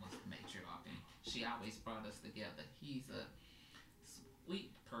mom was the matriarch, and she always brought us together. He's a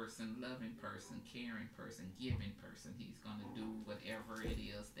sweet person, loving person, caring person, giving person. He's going to do whatever it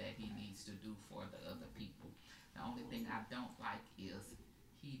is that he needs to do for the other people. The only thing I don't like is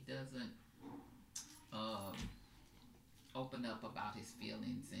he doesn't open up about his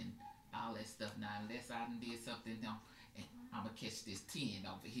feelings and all that stuff. Now, unless I done did something, I'm going to catch this 10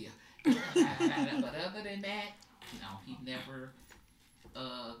 over here. But other than that, he never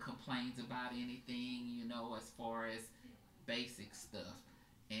complains about anything, as far as basic stuff.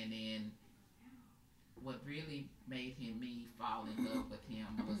 And then what really made me fall in love with him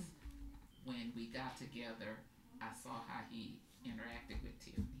was when we got together, I saw how he interacted with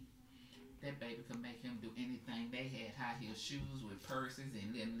Tiffany. That baby could make him do anything. They had high heel shoes with purses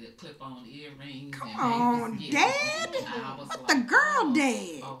and little clip-on earrings. Come and on, Dad. Dad. I was What like, the girl oh,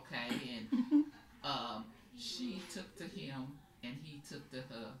 dad. Okay, and she took to him and he took to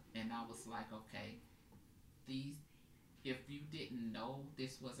her, and I was like, okay, if you didn't know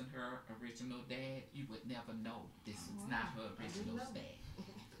this wasn't her original dad, you would never know this was not her original dad.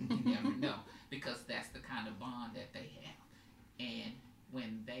 You never know, because that's the kind of bond that they have. And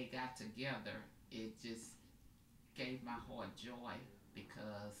when they got together, it just gave my heart joy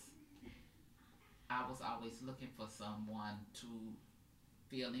because I was always looking for someone to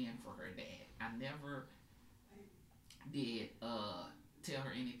fill in for her dad. I never did tell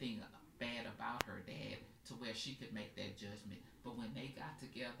her anything bad about her dad to where she could make that judgment. But when they got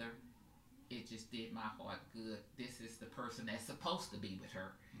together, it just did my heart good. This is the person that's supposed to be with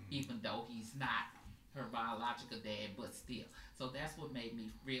her, even though he's not her biological dad, but still. So that's what made me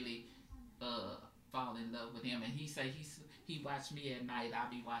really fall in love with him. And he say he watch me at night. I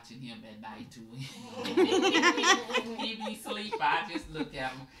be watching him at night too. He be sleep. I just look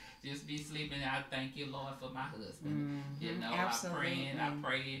at him, just be sleeping. I thank you, Lord, for my husband. You know, Absolutely. I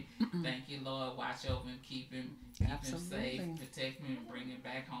pray. Thank you, Lord. Watch over him, keep him safe, protect him, and bring him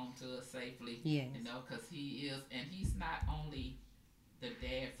back home to us safely. Yes. You know, because he is, and he's not only the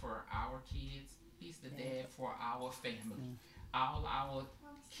dad for our kids. He's the dad for our family. All our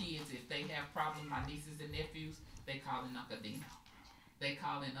kids, if they have problems, my nieces and nephews, they call in Uncle Dino. They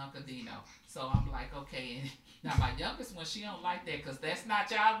call in Uncle Dino. So I'm like, okay. And now my youngest one, she don't like that because that's not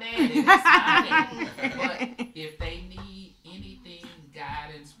y'all daddy. That's not it. But if they need anything,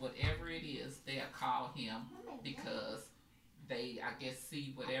 guidance, whatever it is, they'll call him because they, I guess,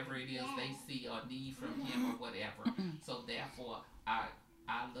 see whatever it is they see or need from him or whatever. So therefore, I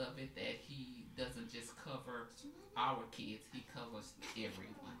love it that he doesn't just cover our kids, he covers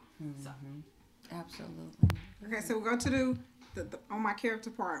everyone. So. Absolutely. Okay, so we'll go to the on my character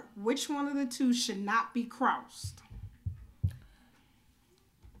part. Which one of the two should not be crossed?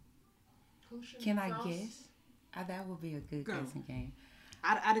 Who should Can be I crossed? guess? That would be a good Go. guessing game.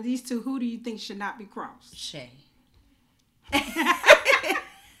 Out of these two, who do you think should not be crossed? Shay.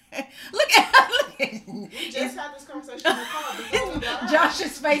 Look at We just had this conversation in the car before we got out.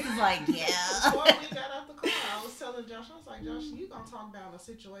 Josh's face is like, yeah. Before we got out the car, I was telling Josh, I was like, Josh, you gonna talk down a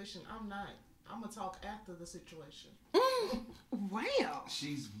situation. I'm not. I'm gonna talk after the situation. Well,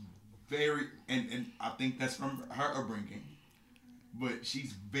 She's very, and I think that's from her upbringing, but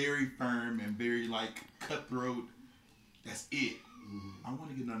she's very firm and very like cutthroat. That's it. I want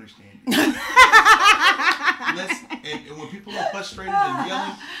to get an understanding. And when people are frustrated and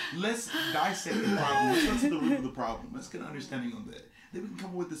yelling, let's dissect the problem. Let's go to the root of the problem. Let's get an understanding on that. Then we can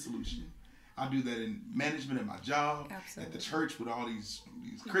come up with a solution. I do that in management at my job, Absolutely. at the church with all these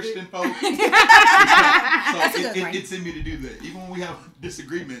Christian folks. So it's in me to do that. Even when we have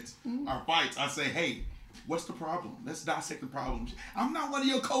disagreements or fights, I say, hey, what's the problem? Let's dissect the problems. I'm not one of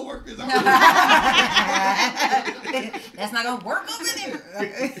your coworkers. That's not gonna work over there.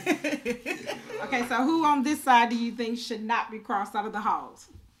 okay, so who on this side do you think should not be crossed out of the halls?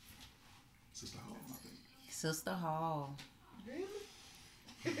 Sister Hall, I think. Sister Hall. Really?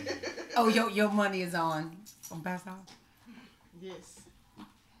 Oh, your money is on Pastor Hall? Yes.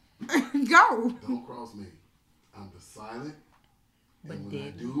 Go. Don't cross me. I'm the silent. But And when I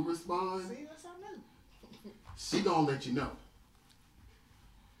did do respond, See, that's how I knew. she gonna let you know.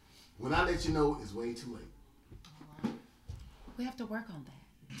 When I let you know, it's way too late. We have to work on that.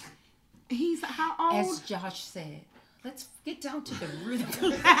 He's how old? As Josh said, let's get down to the root of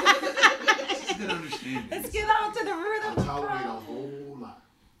the It's a good understanding. Let's get on to the root I of the tolerate a problem. whole lot.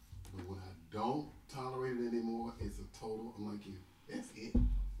 But when I don't tolerate it anymore, it's a total, I'm like you. That's it.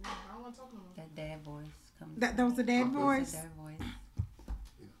 I don't want to talk no more. That dad voice comes. That was the dad Okay. voice. That voice. You know,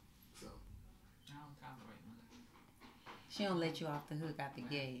 so. I don't tolerate none. She don't let you off the hook out the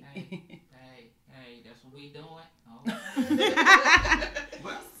gate. Hey, that's what we doing. Oh.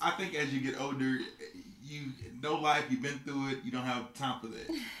 But I think as you get older, you know life, you've been through it, you don't have time for that.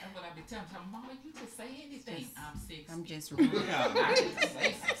 That's what I be telling her. Mama, you just say anything. I'm 6. I'm just Yeah. I just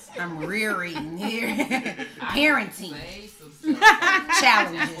say some stuff. I'm rearing here. I Parenting say some stuff.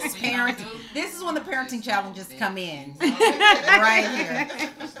 challenges. That's what we Parenting. do. This is when the parenting challenges come in. Right here.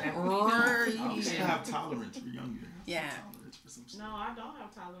 You should have tolerance for younger. Yeah. Tolerance for some stuff. No, I don't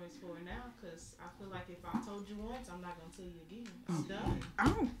have tolerance for it now because I feel like if I told you once, I'm not going to tell you again. I'm done.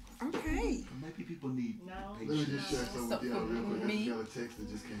 Oh, okay. Maybe people need No. Let me just share something with y'all real quick. I me? just got a text that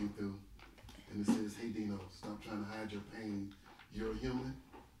just came through. And it says, hey Dino, stop trying to hide your pain. You're a human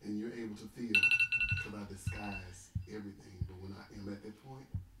and you're able to feel because I disguise everything. But when I am at that point,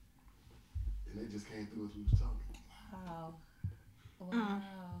 and it just came through as we was talking. Wow. Wow.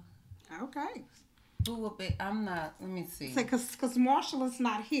 Okay. Who will be? I'm not. Let me see. Because Marshall is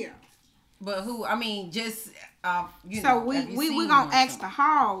not here. But who? I mean, just you So know. we have you we seen gonna ask Marshall? the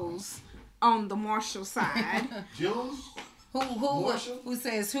halls on the Marshall side. Jones? Marshall? Who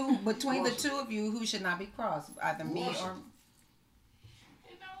says who between the Marshall. two of you who should not be crossed? Either Marshall. me or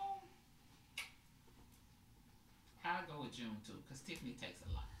You know, I go with June too, because Tiffany takes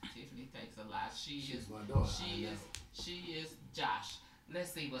a lot. Tiffany takes a lot. She's my daughter. She is Josh.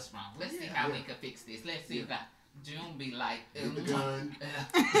 Let's see what's wrong. Let's see how we can fix this. Let's see if June be like, get the gun.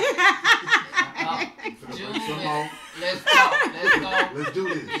 June, let's go. Let's do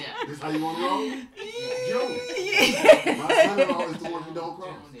this. Yeah. This how you want to roll? June. My son-in-law is the one who don't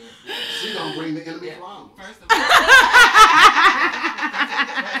cross. She gonna bring the enemy flowers. First of all,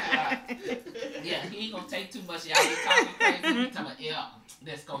 yeah, he ain't gonna take too much. Y'all be talking crazy. He talking about, yeah,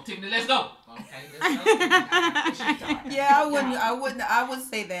 let's go, Tiffany, let's go. Okay, let's go. Yeah, I would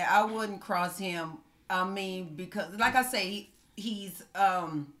say that I wouldn't cross him. I mean, because like I say, he's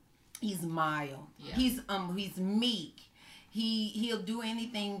mild. Yeah. He's meek. He'll do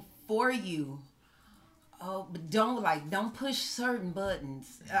anything for you. Oh, but don't push certain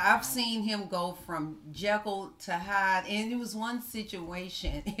buttons. I've seen him go from Jekyll to Hyde, and it was one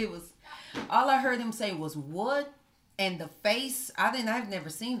situation. It was all I heard him say was "what," and the face. I've never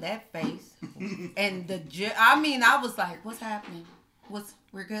seen that face. And I was like, "What's happening?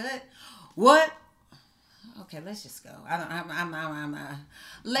 We're good? What?" Okay, let's just go.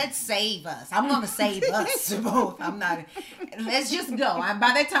 Let's save us. I'm gonna save us both. I'm not. Let's just go. By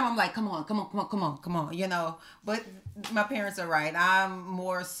that time, I'm like, come on. You know. But my parents are right. I'm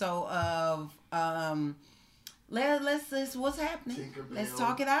more so of let's what's happening. Let's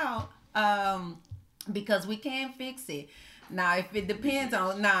talk it out. Because we can't fix it. Now, if it depends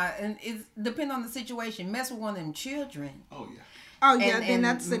on and it depends on the situation. Mess with one of them children. Oh yeah. Oh yeah, then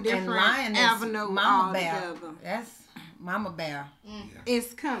that's a different avenue altogether. That's Mama Bear.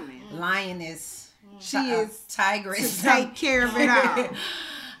 It's coming. Lioness. She is tigress. To take care of it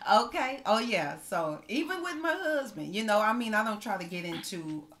all. Okay. Oh yeah. So even with my husband, you know, I mean, I don't try to get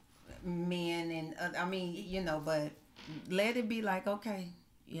into men and but let it be like, okay,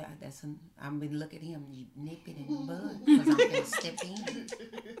 yeah, I'm gonna look at him, you nip it in the bud, because I'm gonna step in,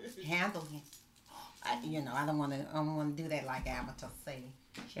 handle him. I don't want to do that like Avatar say.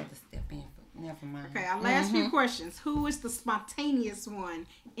 She had to step in. But never mind. Okay, our last few questions. Who is the spontaneous one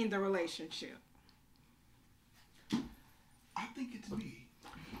in the relationship? I think it's me.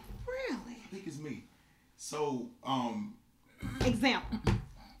 Really? I think it's me. So, Example.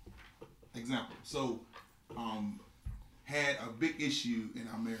 So, had a big issue in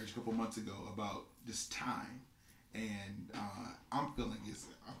our marriage a couple months ago about this time. And I'm feeling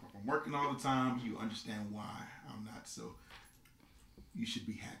I'm working all the time. You understand why I'm not. So you should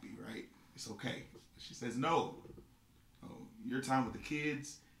be happy, right? It's okay. She says no. Oh, your time with the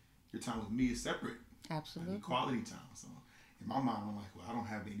kids, your time with me is separate. Absolutely. I need quality time. So in my mind, I'm like, well, I don't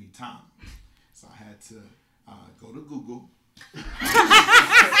have any time. So I had to go to Google.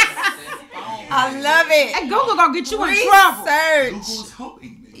 I love it. And Google gonna get you in trouble. Google's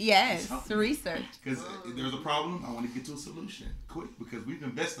helping me. Yes, research. Because if there's a problem, I want to get to a solution quick because we've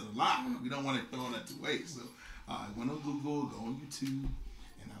invested a lot. We don't want to throw that to waste. So I went on Google, go on YouTube,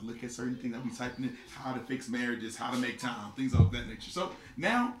 and I look at certain things. I'll be typing in how to fix marriages, how to make time, things of that nature. So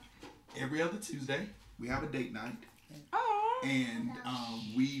now, every other Tuesday, we have a date night. And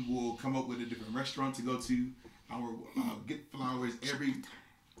we will come up with a different restaurant to go to. I will get flowers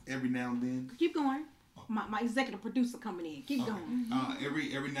every now and then. Keep going. My executive producer coming in. Keep going.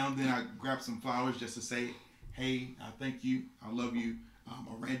 Every now and then I grab some flowers just to say, hey, I thank you, I love you.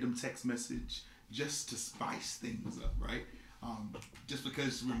 A random text message just to spice things up, right? Just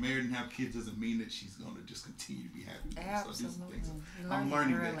because we're married and have kids doesn't mean that she's going to just continue to be happy. Absolutely. So I'm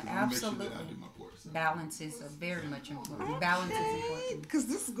learning that because I want to make sure that I do my part. So. Balance is very much important. Balance is important. Because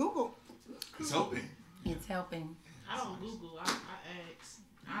this is Google. It's helping. It's helping. I don't Google. I ask.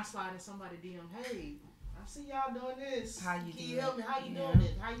 I slide in somebody DM. Hey, I see y'all doing this. How you Can do you help me? How you Yeah. doing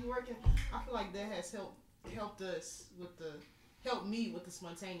it? How you working? I feel like that has helped us help me with the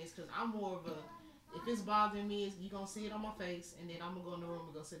spontaneous. Because I'm more of a, if it's bothering me, you gonna see it on my face, and then I'm gonna go in the room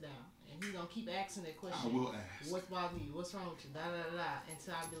and go sit down, and he's gonna keep asking that question. I will ask. What's bothering you? What's wrong with you? Da da da da.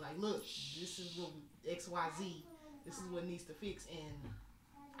 Until I be like, look, this is what XYZ. This is what needs to fix, and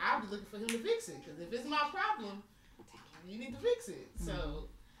I'll be looking for him to fix it. Because if it's my problem, you need to fix it. So,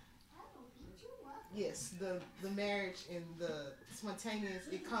 yes, the marriage and the spontaneous,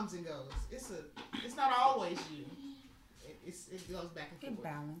 it comes and goes. It's not always you. It goes back and forth. It'll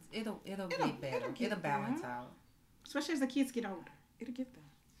balance. It'll get better. It'll balance out. Especially as the kids get older. It'll get there.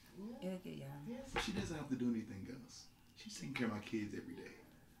 It'll get She doesn't have to do anything else. She's taking care of my kids every day.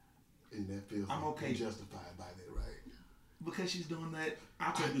 And that feels I'm like okay. justified by that, right? Because she's doing that,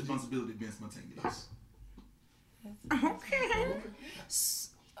 I take the responsibility of being spontaneous. Okay.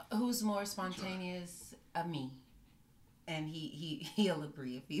 Who's more spontaneous? Me. and he'll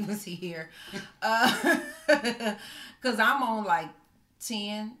agree if he was here, because I'm on like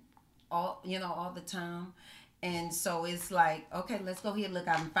 10 all the time, and so it's like, okay, let's go here. Look,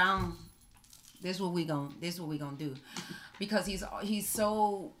 I found this. What we gonna do? Because he's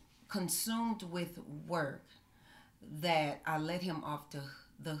so consumed with work that I let him off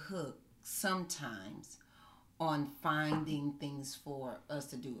the hook sometimes on finding things for us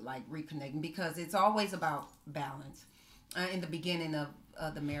to do, like reconnecting, because it's always about balance. In the beginning of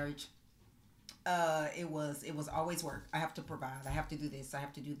the marriage, it was always work. I have to provide. I have to do this. I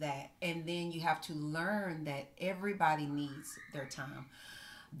have to do that. And then you have to learn that everybody needs their time.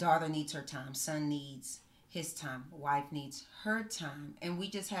 Daughter needs her time. Son needs his time. Wife needs her time. And we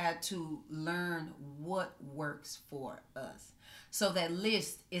just had to learn what works for us. So that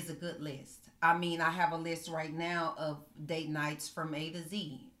list is a good list. I mean, I have a list right now of date nights from A to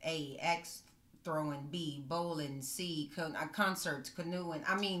Z. A, axe throwing, B, bowling, C, concerts, canoeing.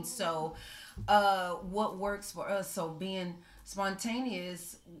 I mean, so what works for us? So being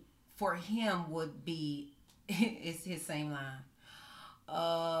spontaneous for him would be, it's his same line.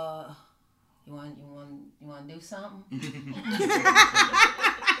 You want to do something?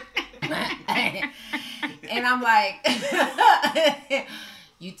 And I'm like,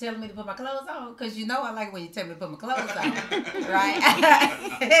 you telling me to put my clothes on? Because you know I like when you tell me to put my clothes on,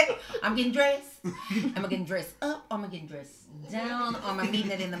 right? I'm getting dressed. Am I getting dressed up? Or am I getting dressed down? Or am I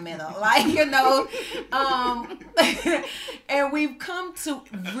meeting it in the middle? Like, and we've come to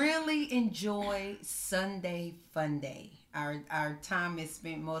really enjoy Sunday Fun Day. Our time is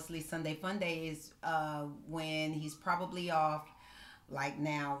spent mostly Sunday Fun Day is when he's probably off, like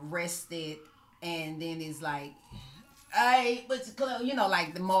now, rested, and then it's like, hey, what's the clothes?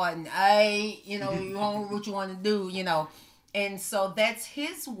 Like the Martin, hey, you want what you want to do, And so that's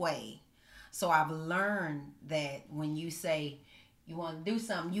his way. So I've learned that when you say you want to do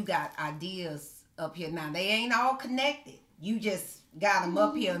something, you got ideas up here. Now, they ain't all connected. You just got them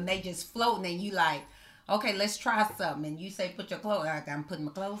up here and they just floating, and you like, okay, let's try something. And you say, put your clothes on. I'm putting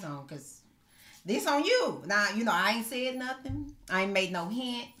my clothes on because this on you. Now, I ain't said nothing. I ain't made no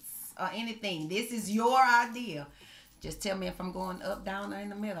hints or anything. This is your idea. Just tell me if I'm going up, down, or in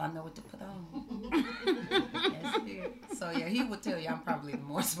the middle. I know what to put on. Yes, dear. So, yeah, he would tell you I'm probably the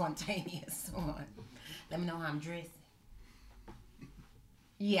more spontaneous one. Let me know how I'm dressing.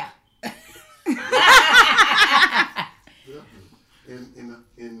 Yeah.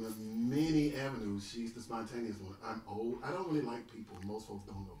 In many avenues, she's the spontaneous one. I'm old. I don't really like people. Most folks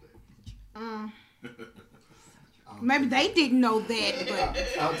don't know that. Maybe they didn't know that, but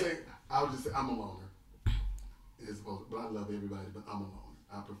I'll just say I'm a loner. But I love everybody, but I'm alone.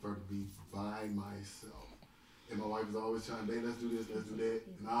 I prefer to be by myself. And my wife is always trying, babe, let's do this, let's do that.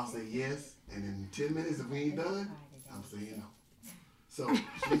 And I'll say yes, and in 10 minutes, if we ain't done, I'm saying no. So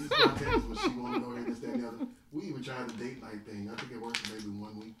she's spontaneous when she want to go here, this, that, and the other. We even tried the date night thing. I think it worked for maybe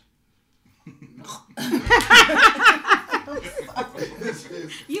 1 week.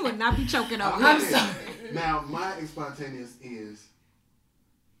 You would not be choking over. I'm sorry. Now, my spontaneous is,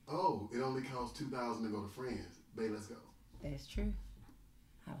 it only costs $2,000 to go to Friends. Babe, let's go. That's true.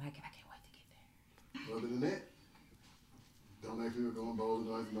 I like it. I can't wait to get there. Other than that, don't ask me about going bowling,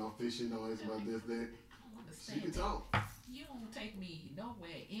 don't ask me about fishing, don't ask me about this, that. She can talk. You won't take me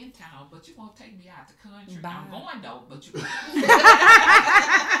nowhere in town, but you won't take me out the country. Bye. I'm going though, but you won't take me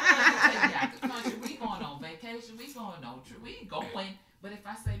out the country. We going on vacation. We going on trip. We going. But if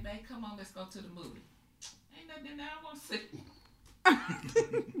I say, babe, come on, let's go to the movie. Ain't nothing there I want to see.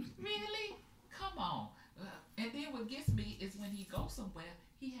 Really? Come on. And then what gets me is when he goes somewhere,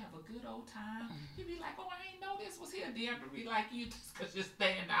 he have a good old time. He be like, I ain't know this was here. Deborah be like, you just because you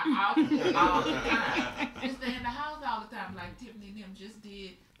stay in the house all the time. You stay in the house all the time. Like Tiffany and them just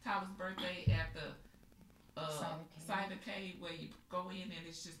did Tyler's birthday at the Cider Cave where you go in and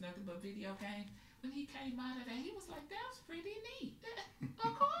it's just nothing but video games. When he came out of that, he was like, that's pretty neat.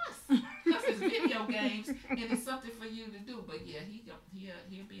 Of course. Because it's video games and it's something for you to do. But yeah, he'll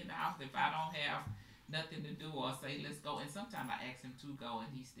be in the house if I don't have nothing to do or say let's go, and sometimes I ask him to go and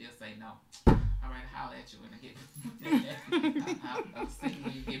he still say no. All right, I'll holler at you when I get I'll see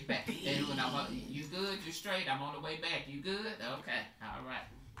when you get back. And when you good, you straight, I'm on the way back. You good? Okay, all right.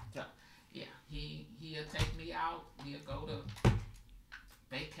 So yeah, he'll take me out. He'll go to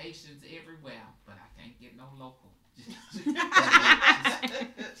vacations everywhere, but I can't get no local.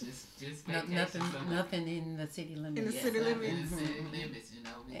 Just nothing in the city limits. In the city limits. In the city limits,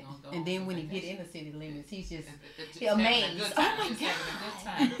 we gonna go. And then when he get in the city limits, he's just amazed. Oh my God!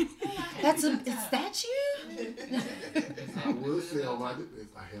 That's a statue. I will say on my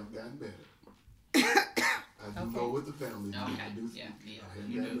defense, I have gotten better. I do go with the family. Okay, I do, yeah. I have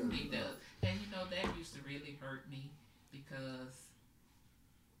You that do, memory. he does. And that used to really hurt me because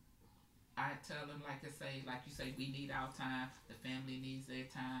I tell them, like you say, we need our time. The family needs their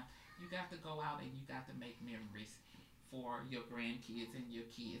time. You got to go out and you got to make memories for your grandkids and your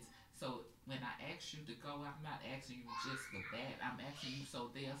kids. So when I ask you to go, I'm not asking you just for that. I'm asking you so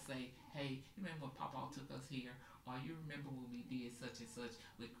they'll say, hey, you remember when Papa took us here? Or you remember when we did such and such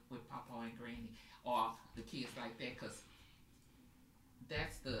with Papa and Granny? Or the kids like that, because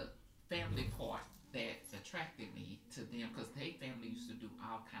that's the family part that attracted me to them, because their family used to do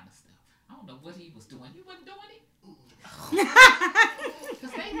all kind of stuff. I don't know what he was doing. You wasn't doing it?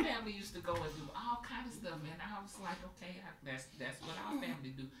 Because their family used to go and do all kind of stuff, and I was like, okay, that's what our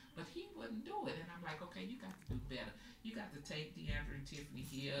family do. But he wouldn't do it, and I'm like, okay, you got to do better. You got to take DeAndre and Tiffany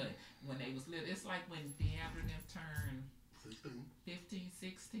here when they was little. It's like when DeAndre and them turned 15,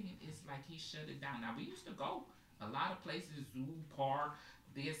 16, it's like he shut it down. Now, we used to go a lot of places, zoo, park,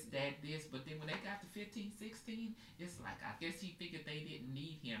 this, that, this, but then when they got to 15, 16, it's like, I guess he figured they didn't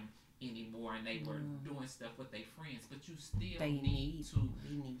need him anymore, and they were doing stuff with their friends, but you still need to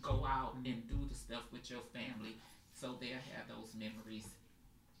go out and do the stuff with your family, so they'll have those memories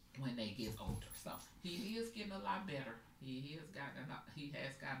when they get older. So he is getting a lot better. He has gotten a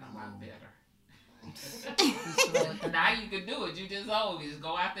lot better. Now you can do it. You just old. You just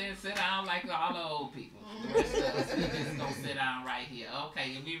go out there and sit down like all the old people. The rest of us, we just gonna sit down right here.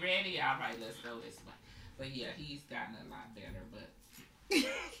 Okay, are we ready? All right, let's go this way. But yeah, he's gotten a lot better. But I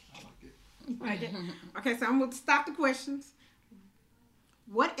like it. Okay, so I'm going to stop the questions.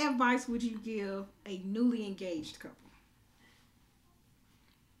 What advice would you give a newly engaged couple?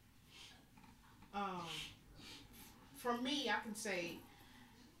 For me, I can say,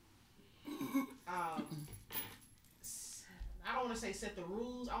 I don't want to say set the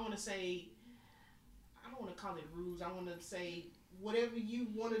rules. I don't want to call it rules. I want to say whatever you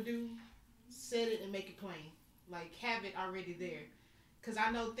want to do, set it and make it plain. Like, have it already there. Because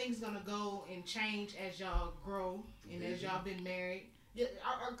I know things going to go and change as y'all grow and as y'all been married. Yeah,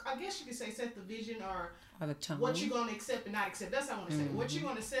 I guess you could say set the vision or the tone. What you're going to accept and not accept. That's what I want to say. What you're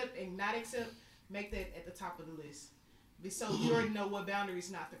going to accept and not accept, make that at the top of the list. So you already know what boundaries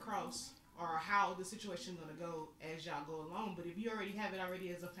not to cross or how the situation is going to go as y'all go along. But if you already have it already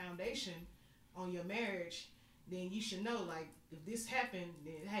as a foundation on your marriage, then you should know, like, if this happened,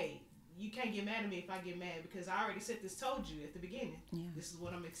 then, hey, you can't get mad at me if I get mad because I already told you at the beginning. Yeah. This is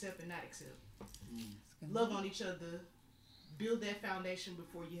what I'm accepting, not accept. Love on each other. Build that foundation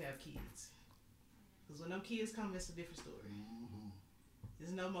before you have kids. Because when them kids come, it's a different story.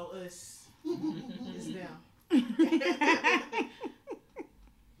 There's no more us. It's them.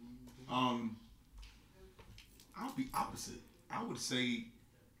 I'll be opposite. I would say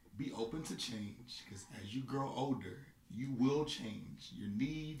be open to change, because as you grow older, you will change. Your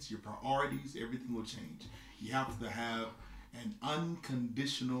needs, your priorities, everything will change. You have to have an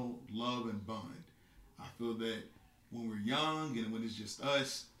unconditional love and bond. I feel that when we're young and when it's just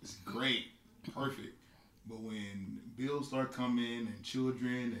us, it's great, perfect. But when bills start coming and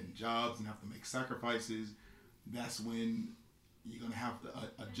children and jobs and have to make sacrifices, that's when you're going to have to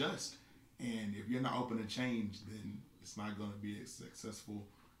adjust. And if you're not open to change, then it's not going to be a successful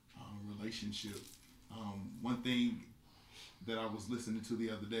relationship. One thing that I was listening to the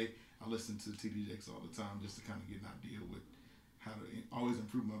other day, I listen to TD Jakes all the time just to kind of get an idea with how to always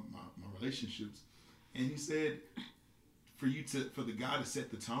improve my relationships. And he said, for the guy to set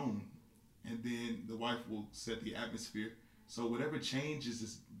the tone, and then the wife will set the atmosphere. So whatever changes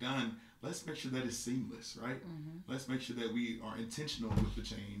is done, let's make sure that it's seamless, right? Let's make sure that we are intentional with the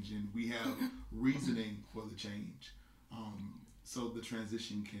change and we have reasoning for the change. So the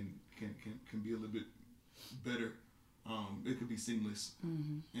transition can be a little bit better. It could be seamless.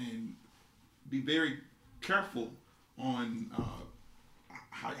 And be very careful on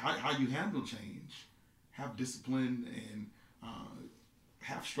how you handle change. Have discipline and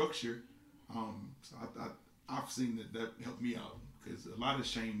have structure. So I've seen that helped me out, because a lot has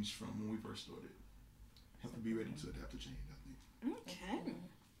changed from when we first started. Have to be ready to adapt to change, I think. Okay.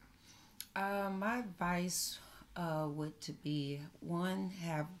 My advice would to be, one,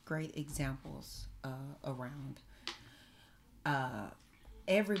 have great examples around.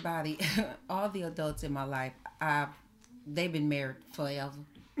 Everybody, all the adults in my life, they've been married forever.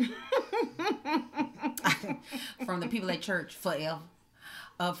 From the people at church, forever.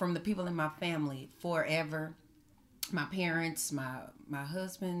 From the people in my family, forever. My parents, my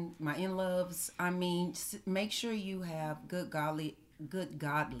husband, my in-laws. I mean, make sure you have good godly good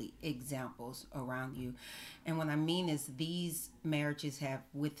godly examples around you. And what I mean is these marriages have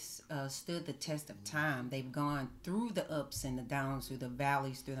withstood the test of time. They've gone through the ups and the downs, through the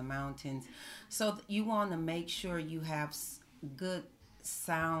valleys, through the mountains. So you want to make sure you have good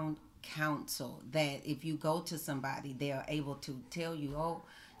sound counsel, that if you go to somebody, they are able to tell you, oh,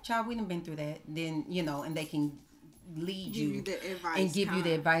 child, we done been through that. Then, and they can lead you the advice and give you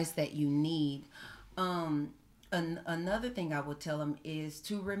the advice that you need. Another thing I would tell them is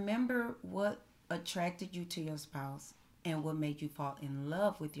to remember what attracted you to your spouse and what made you fall in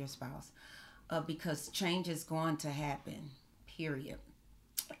love with your spouse, because change is going to happen, period.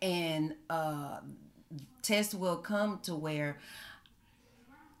 And tests will come to where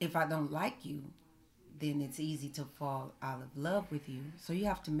if I don't like you, then it's easy to fall out of love with you. So you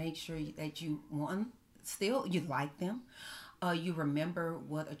have to make sure that you like them. You remember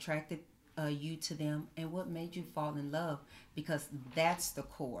what attracted you to them and what made you fall in love, because that's the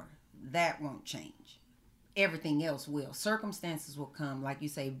core. That won't change. Everything else will. Circumstances will come, like you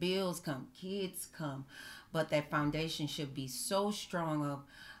say, bills come, kids come, but that foundation should be so strong of,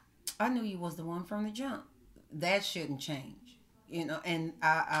 I knew you was the one from the jump. That shouldn't change. And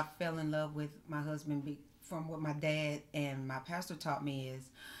I fell in love with my husband from what my dad and my pastor taught me is,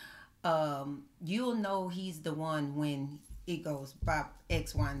 you'll know he's the one when it goes by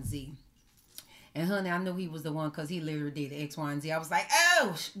X, Y, and Z. And honey, I knew he was the one because he literally did X, Y, and Z. I was like,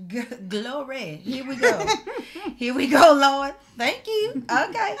 oh, glory. Here we go. Here we go, Lord. Thank you.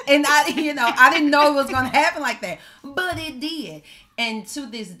 Okay. And I didn't know it was going to happen like that, but it did. And to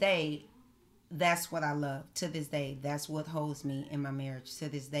this day, that's what I love. To this day, that's what holds me in my marriage. To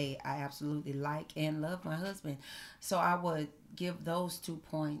this day, I absolutely like and love my husband. So I would give those 2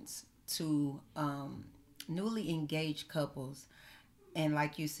 points to newly engaged couples. And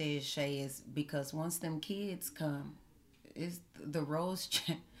like you said, Shay, is because once them kids come, it's the roles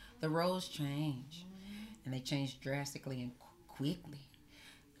change, and they change drastically and quickly.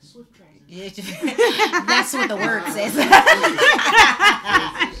 Swift transition. Yeah, that's what the word says.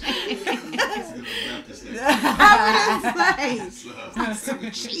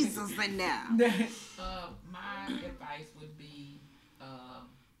 Jesus in there. My advice would be,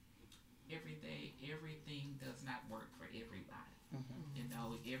 everything does not work for everybody.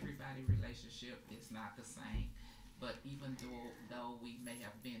 Everybody relationship is not the same, but even though we may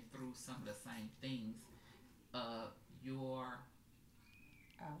have been through some of the same things, your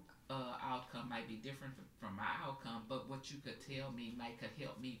outcome might be different from my outcome, but what you could tell me could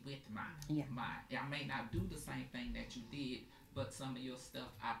help me with I may not do the same thing that you did, but some of your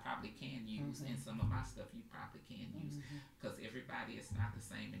stuff I probably can use, and some of my stuff you probably can use, because everybody is not the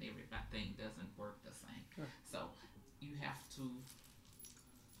same and everything doesn't work the same. Sure. So you have to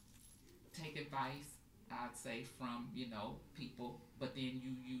take advice, I'd say, from people, but then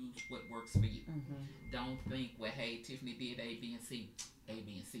you use what works for you. Don't think, well, hey, Tiffany did A, B, and C. A,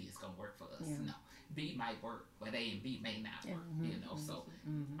 B, and C is gonna work for us. No, B might work, but A and B may not work. So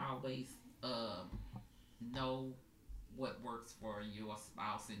always know what works for your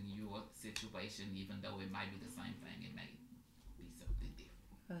spouse and your situation, even though it might be the same thing, it may be something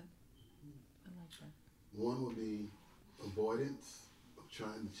different. I like that. One would be avoidance of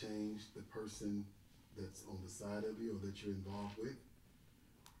trying to change the person that's on the side of you or that you're involved with.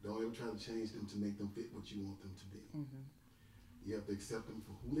 Don't ever try to change them to make them fit what you want them to be. You have to accept them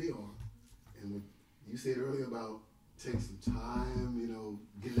for who they are. And what you said earlier about take some time,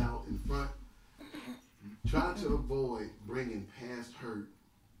 getting out in front, try to avoid bringing past hurt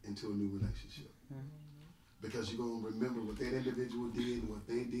into a new relationship. Because you're going to remember what that individual did and what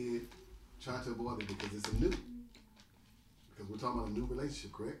they did. Try to avoid it because it's a new. Because we're talking about a new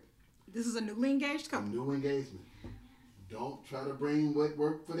relationship, correct? This is a newly engaged couple. A new engagement. Don't try to bring what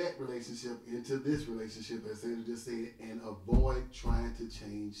worked for that relationship into this relationship, as Sandra just said, and avoid trying to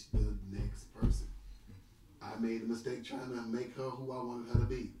change the next person. I made a mistake trying to make her who I wanted her to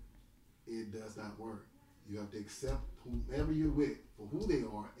be. It does not work. You have to accept whomever you're with for who they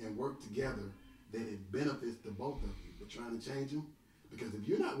are and work together that it benefits the both of you. But trying to change them, because if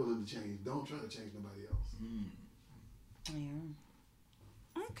you're not willing to change, don't try to change nobody else.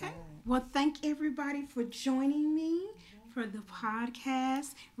 Yeah. Okay. Well, thank everybody for joining me for the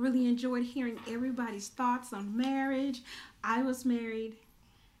podcast. Really enjoyed hearing everybody's thoughts on marriage. I was married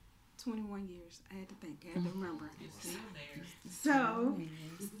 21 years. I had to think. I had to remember. So,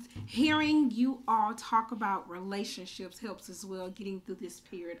 hearing you all talk about relationships helps as well getting through this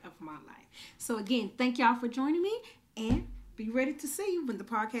period of my life. So, again, thank y'all for joining me, and be ready to see you when the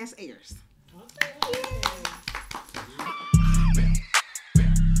podcast airs. Okay.